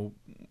know,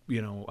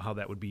 how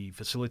that would be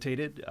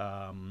facilitated,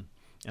 and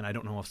I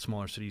don't know if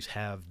smaller cities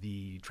have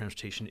the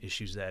transportation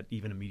issues that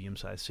even a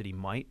medium-sized city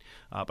might.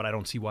 But I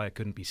don't see why it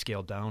couldn't be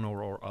scaled down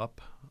or up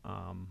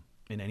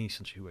in any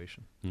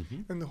situation.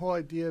 And the whole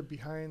idea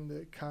behind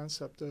the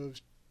concept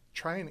of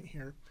trying it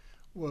here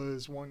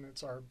was, one,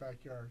 it's our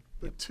backyard,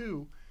 but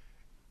two,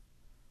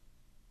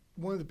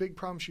 one of the big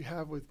problems you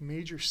have with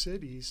major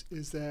cities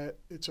is that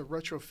it's a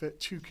retrofit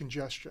to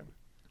congestion.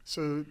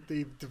 So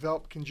they've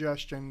developed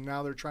congestion.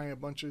 Now they're trying a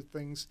bunch of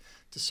things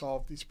to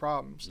solve these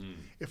problems.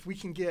 If we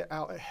can get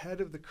out ahead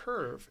of the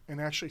curve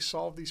and actually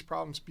solve these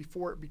problems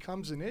before it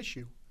becomes an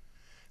issue,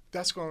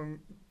 that's going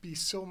to be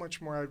so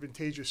much more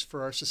advantageous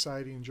for our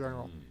society in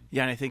general.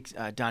 Yeah, and I think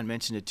Don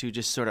mentioned it too,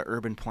 just sort of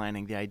urban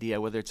planning, the idea,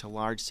 whether it's a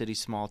large city,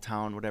 small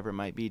town, whatever it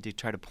might be, to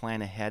try to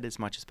plan ahead as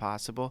much as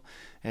possible.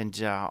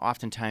 And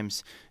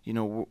oftentimes,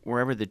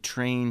 wherever the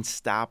train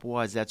stop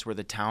was, that's where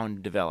the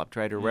town developed,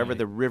 right? Or wherever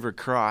the river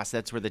crossed,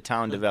 that's where the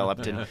town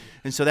developed.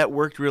 And so that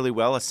worked really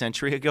well a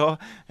century ago,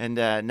 and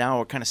now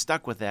we're kind of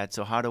stuck with that.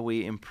 So how do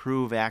we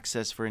improve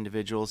access for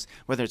individuals,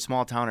 whether it's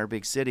small town or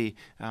big city,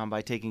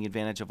 by taking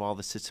advantage of all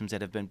the systems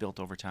that have been built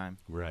over time?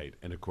 Right.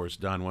 And of course,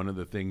 Don, one of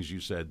the things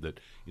you said that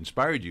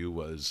inspired you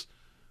was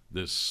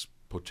this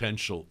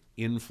potential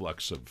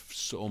influx of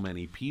so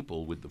many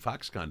people with the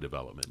Foxconn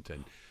development.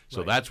 And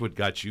so that's what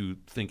got you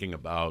thinking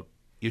about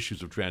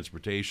issues of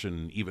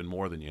transportation even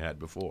more than you had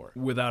before.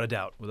 Without a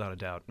doubt.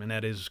 And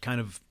that is kind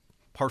of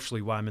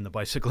partially why I'm in the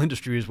bicycle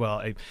industry as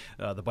well.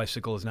 The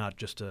bicycle is not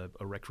just a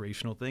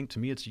recreational thing. To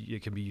me,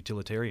 it can be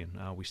utilitarian.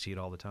 We see it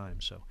all the time.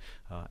 So,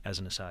 as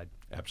an aside.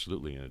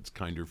 Absolutely, and it's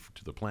kinder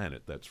to the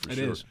planet, that's for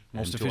sure. It is.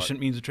 Most efficient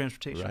means of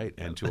transportation. Right,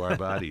 and to our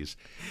bodies.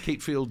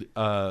 Kate Field,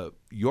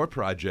 your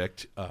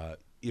project,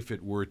 if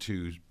it were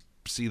to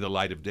see the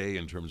light of day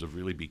in terms of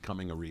really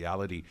becoming a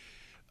reality,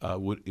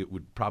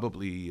 would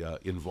probably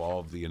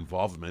involve the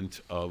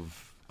involvement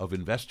of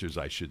investors,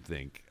 I should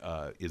think.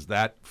 Is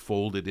that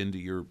folded into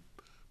your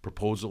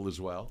proposal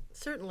as well?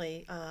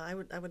 Certainly. I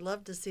would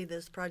love to see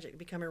this project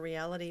become a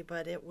reality,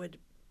 but it would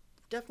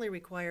definitely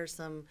require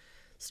some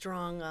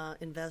strong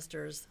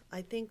investors.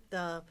 I think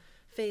the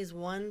Phase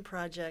 1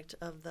 project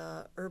of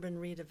the urban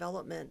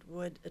redevelopment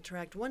would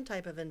attract one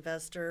type of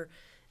investor,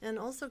 and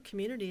also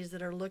communities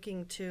that are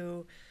looking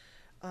to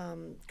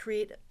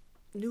create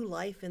new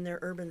life in their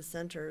urban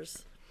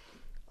centers.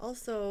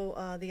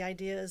 Also, the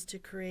idea is to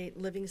create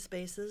living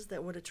spaces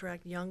that would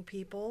attract young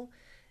people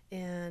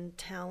and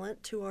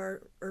talent to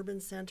our urban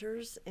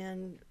centers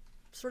and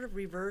sort of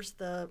reverse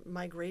the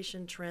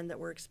migration trend that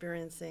we're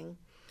experiencing.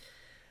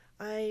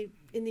 I,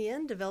 in the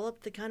end,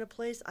 developed the kind of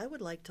place I would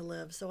like to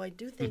live. So I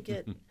do think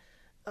it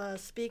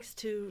speaks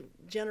to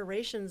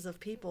generations of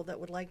people that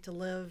would like to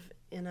live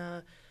in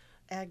a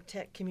ag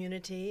tech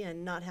community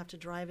and not have to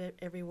drive it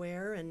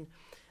everywhere. And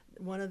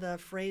one of the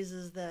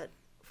phrases that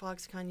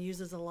Foxconn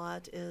uses a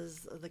lot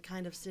is the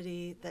kind of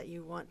city that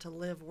you want to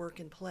live, work,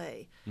 and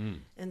play.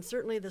 And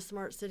certainly the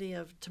smart city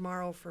of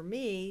tomorrow for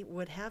me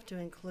would have to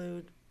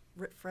include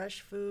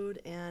fresh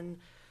food and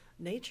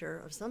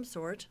nature of some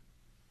sort.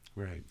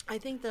 Right. I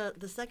think the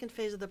second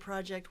phase of the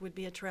project would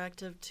be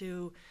attractive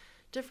to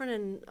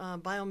different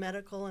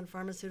biomedical and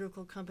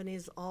pharmaceutical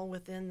companies all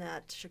within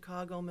that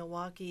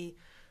Chicago-Milwaukee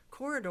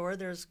corridor.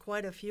 There's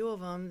quite a few of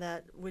them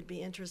that would be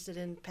interested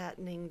in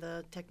patenting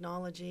the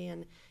technology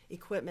and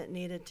equipment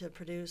needed to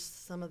produce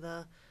some of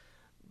the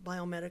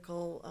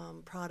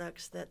biomedical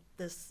products that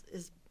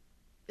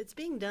it's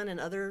being done in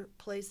other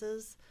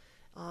places,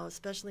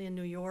 especially in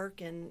New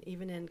York and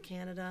even in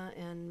Canada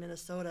and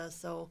Minnesota.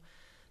 So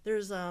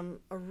there's a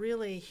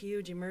really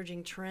huge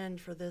emerging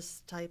trend for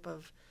this type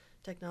of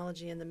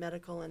technology in the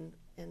medical and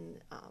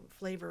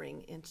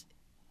flavoring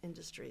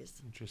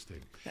industries.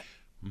 Interesting.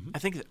 I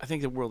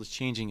think the world is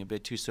changing a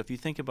bit too. So if you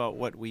think about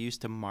what we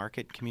used to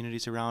market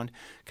communities around,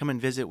 come and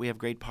visit. We have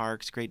great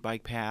parks, great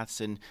bike paths,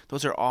 and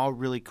those are all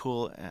really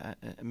cool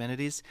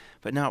amenities.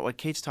 But now what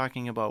Kate's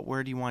talking about,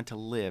 where do you want to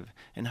live,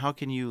 and how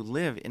can you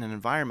live in an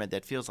environment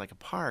that feels like a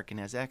park and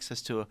has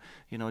access to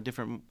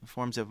different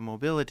forms of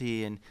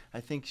mobility? And I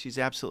think she's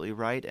absolutely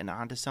right and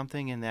onto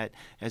something in that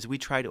as we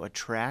try to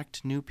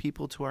attract new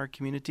people to our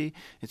community,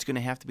 it's going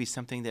to have to be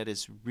something that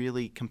is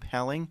really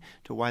compelling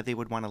to why they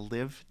would want to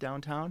live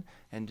downtown.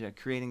 And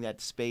creating that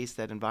space,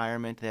 that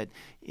environment,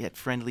 that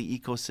friendly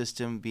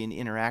ecosystem, being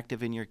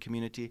interactive in your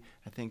community,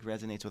 I think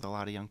resonates with a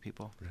lot of young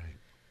people. Right.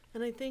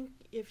 And I think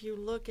if you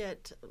look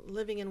at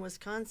living in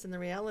Wisconsin, the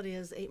reality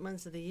is 8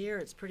 months of the year,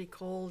 it's pretty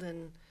cold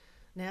and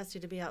nasty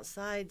to be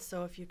outside.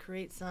 So if you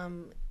create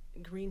some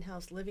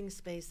greenhouse living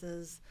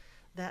spaces,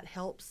 that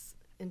helps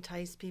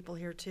entice people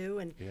here too.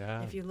 And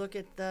if you look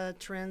at the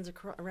trends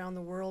around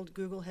the world,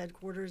 Google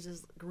headquarters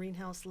is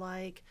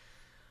greenhouse-like.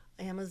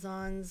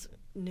 Amazon's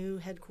new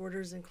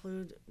headquarters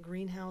include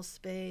greenhouse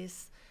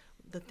space.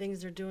 The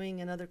things they're doing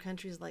in other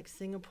countries like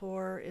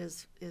Singapore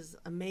is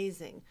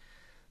amazing.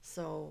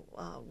 So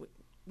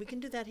we can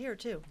do that here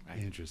too.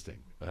 Interesting.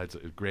 That's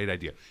a great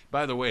idea.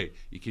 By the way,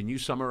 can you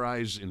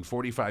summarize in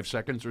 45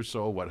 seconds or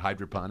so what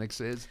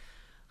hydroponics is?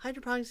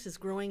 Hydroponics is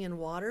growing in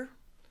water,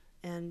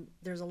 and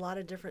there's a lot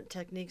of different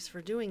techniques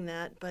for doing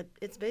that, but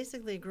it's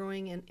basically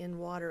growing in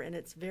water, and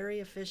it's very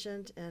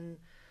efficient and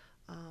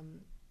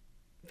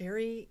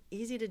very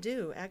easy to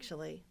do,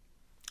 actually.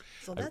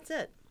 So that's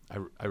it.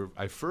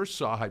 I first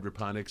saw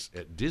hydroponics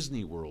at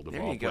Disney World, of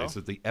all places.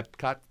 At the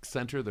Epcot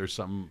Center, there's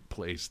some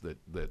place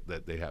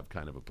that they have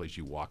kind of a place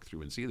you walk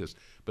through and see this.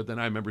 But then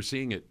I remember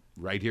seeing it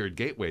right here at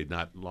Gateway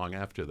not long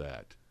after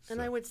that.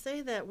 And I would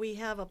say that we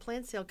have a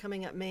plant sale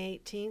coming up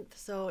May 18th.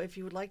 So if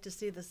you would like to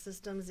see the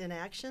systems in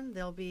action,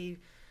 they'll be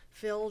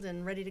filled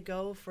and ready to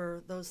go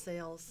for those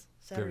sales.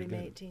 Saturday,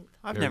 Very May good. 18th.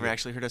 I've Very never good.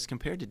 actually heard us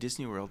compared to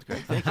Disney World,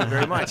 Greg. Thank you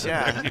very much.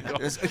 Yeah,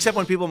 except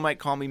when people might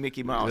call me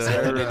Mickey Mouse.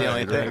 That would be the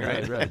only thing,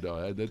 right? Right.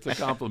 No, that's a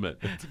compliment.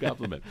 It's a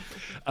compliment.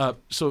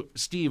 So,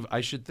 Steve,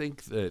 I should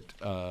think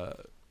that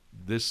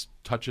this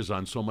touches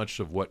on so much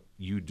of what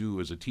you do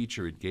as a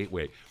teacher at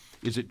Gateway.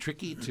 Is it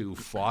tricky to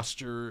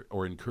foster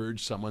or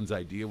encourage someone's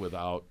idea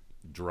without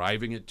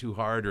driving it too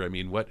hard? Or, I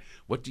mean, what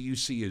do you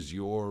see as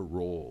your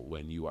role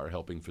when you are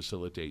helping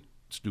facilitate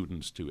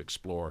students to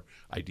explore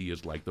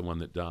ideas like the one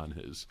that Don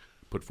has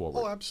put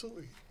forward? Oh,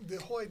 absolutely. The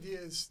whole idea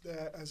is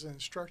that as an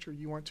instructor,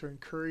 you want to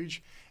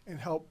encourage and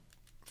help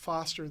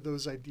foster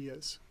those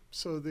ideas.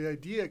 So the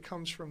idea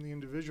comes from the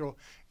individual,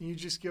 and you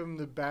just give them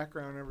the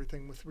background and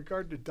everything. With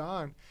regard to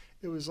Don,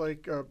 it was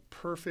like a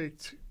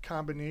perfect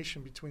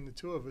combination between the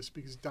two of us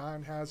because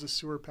Don has a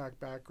sewer pack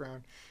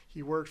background.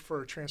 He worked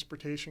for a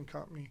transportation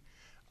company.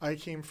 I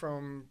came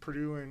from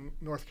Purdue and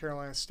North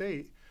Carolina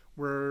State,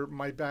 where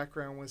my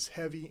background was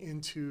heavy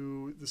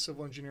into the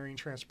civil engineering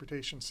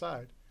transportation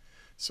side.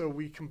 So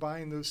we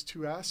combine those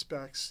two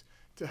aspects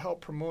to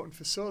help promote and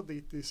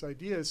facilitate these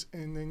ideas,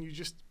 and then you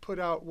just put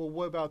out, well,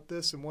 what about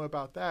this and what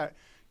about that?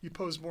 You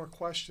pose more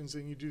questions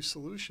than you do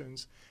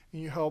solutions,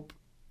 and you help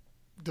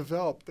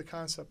develop the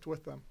concept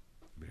with them.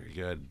 Very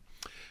good.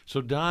 So,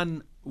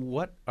 Don,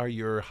 what are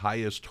your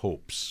highest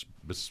hopes?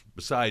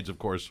 Besides, of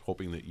course,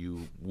 hoping that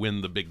you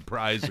win the big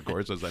prize, of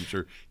course, as I'm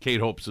sure Kate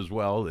hopes as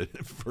well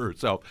for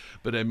herself.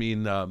 But I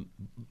mean,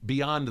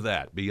 beyond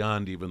that,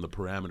 beyond even the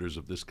parameters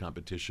of this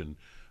competition,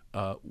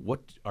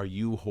 what are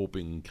you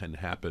hoping can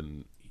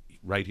happen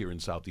right here in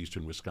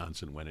southeastern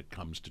Wisconsin when it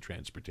comes to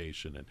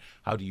transportation, and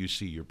how do you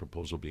see your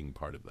proposal being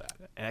part of that?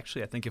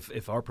 Actually, I think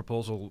if our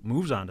proposal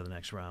moves on to the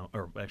next round,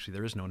 or actually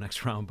there is no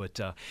next round, but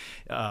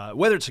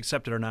whether it's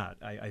accepted or not,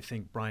 I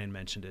think Brian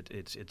mentioned it.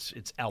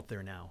 It's out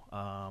there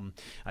now.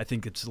 I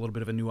think it's a little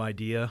bit of a new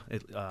idea,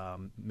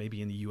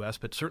 maybe in the U.S.,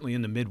 but certainly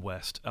in the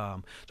Midwest.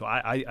 So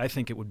I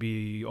think it would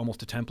be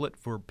almost a template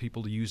for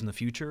people to use in the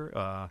future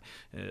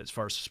as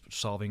far as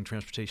solving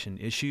transportation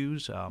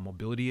issues,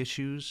 mobility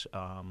issues.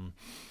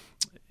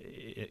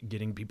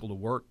 Getting people to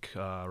work,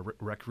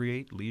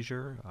 recreate,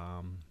 leisure.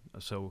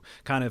 So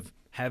kind of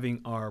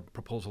having our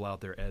proposal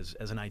out there as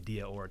an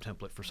idea or a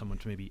template for someone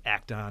to maybe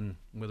act on,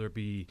 whether it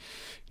be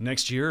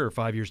next year or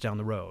 5 years down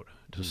the road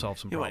to solve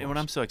some problems. And what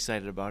I'm so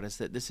excited about is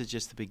that this is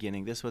just the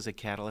beginning. This was a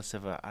catalyst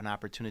of an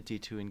opportunity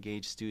to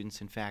engage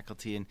students and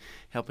faculty in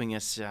helping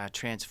us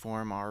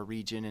transform our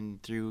region,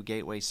 and through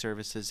Gateway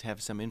Services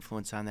have some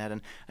influence on that.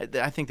 And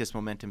I think this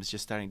momentum is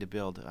just starting to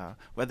build.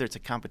 Whether it's a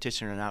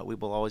competition or not, we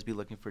will always be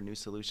looking for new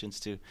solutions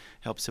to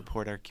help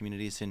support our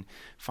communities and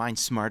find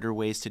smarter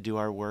ways to do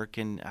our work,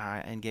 and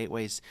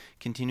Gateway's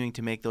continuing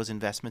to make those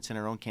investments in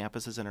our own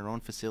campuses and our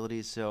own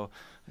facilities.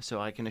 So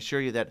I can assure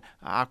you that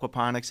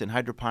aquaponics and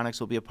hydroponics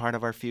will be a part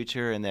of our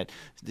future, and that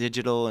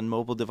digital and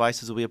mobile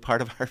devices will be a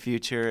part of our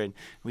future. And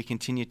we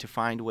continue to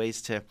find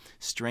ways to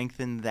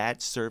strengthen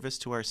that service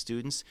to our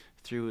students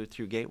through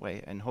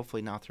Gateway, and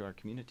hopefully now through our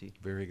community.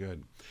 Very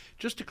good.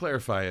 Just to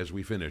clarify as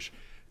we finish,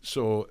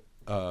 so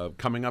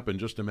coming up in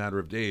just a matter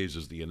of days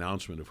is the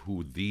announcement of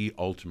who the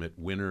ultimate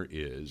winner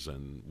is,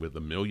 and with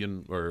 $1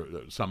 million or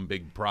some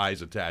big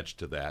prize attached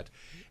to that.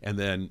 And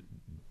then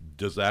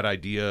does that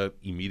idea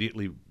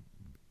immediately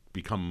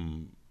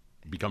become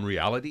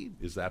reality?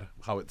 Is that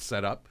how it's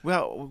set up?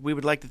 Well, we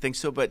would like to think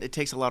so, but it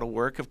takes a lot of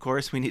work, of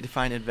course. We need to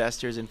find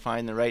investors and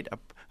find the right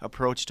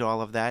approach to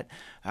all of that.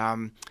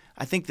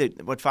 I think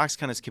that what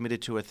Foxconn is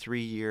committed to a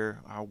 3-year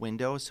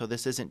window, so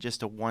this isn't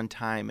just a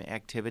one-time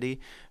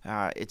activity.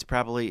 It's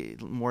probably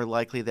more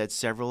likely that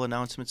several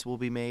announcements will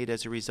be made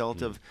as a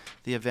result of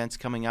the events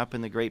coming up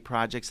and the great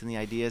projects and the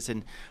ideas,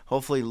 and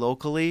hopefully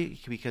locally,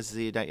 because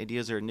the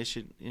ideas are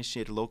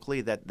initiated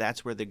locally,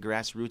 that's where the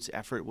grassroots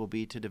effort will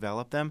be to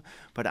develop them.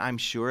 But I'm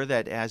sure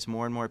that as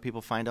more and more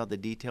people find out the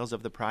details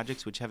of the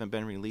projects, which haven't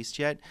been released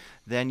yet,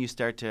 then you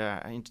start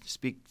to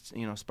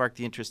spark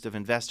the interest of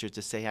investors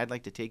to say, I'd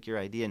like to take your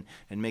idea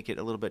and make it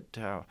a little bit,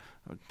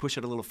 push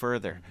it a little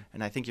further.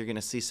 And I think you're going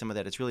to see some of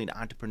that. It's really an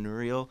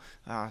entrepreneurial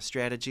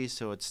strategy,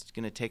 so it's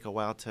going to take a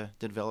while to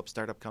develop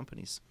startup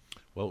companies.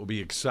 Well, it will be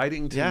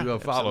exciting to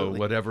follow absolutely.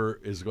 whatever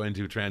is going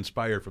to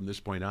transpire from this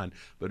point on.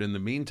 But in the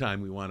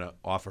meantime, we want to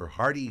offer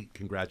hearty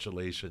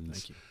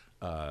congratulations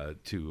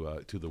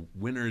to the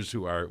winners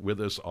who are with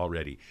us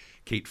already.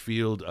 Kate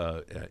Field,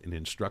 an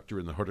instructor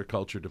in the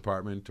horticulture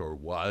department, or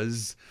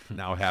was,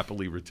 now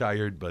happily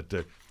retired, but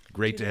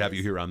great to have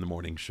you here on the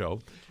morning show.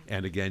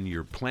 And again,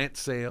 your plant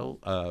sale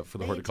for the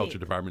May horticulture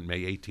 18th. department,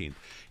 May 18th.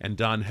 And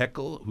Don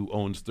Heckel, who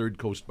owns Third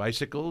Coast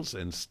Bicycles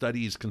and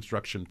studies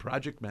construction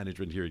project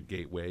management here at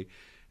Gateway,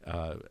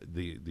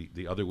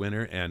 the other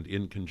winner, and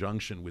in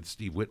conjunction with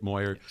Steve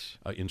Whitmoyer,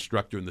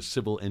 instructor in the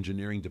civil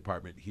engineering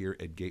department here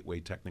at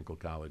Gateway Technical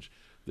College.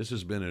 This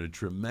has been a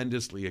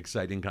tremendously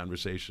exciting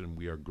conversation.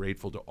 We are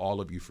grateful to all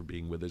of you for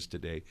being with us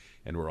today,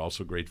 and we're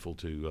also grateful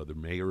to the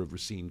mayor of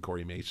Racine,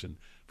 Corey Mason,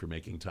 for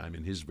making time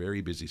in his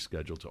very busy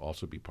schedule to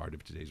also be part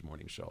of today's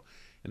morning show.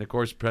 And, of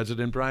course,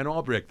 President Brian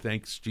Albrecht,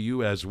 thanks to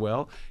you as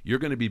well. You're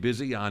going to be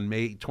busy on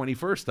May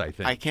 21st, I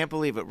think. I can't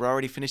believe it. We're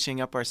already finishing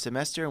up our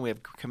semester, and we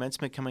have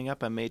commencement coming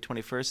up on May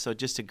 21st. So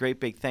just a great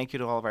big thank you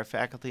to all of our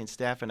faculty and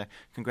staff, and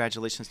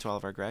congratulations to all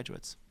of our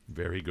graduates.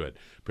 Very good.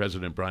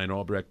 President Brian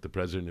Albrecht, the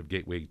president of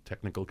Gateway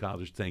Technical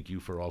College, thank you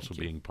for also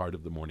being part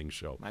of the morning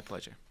show. My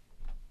pleasure.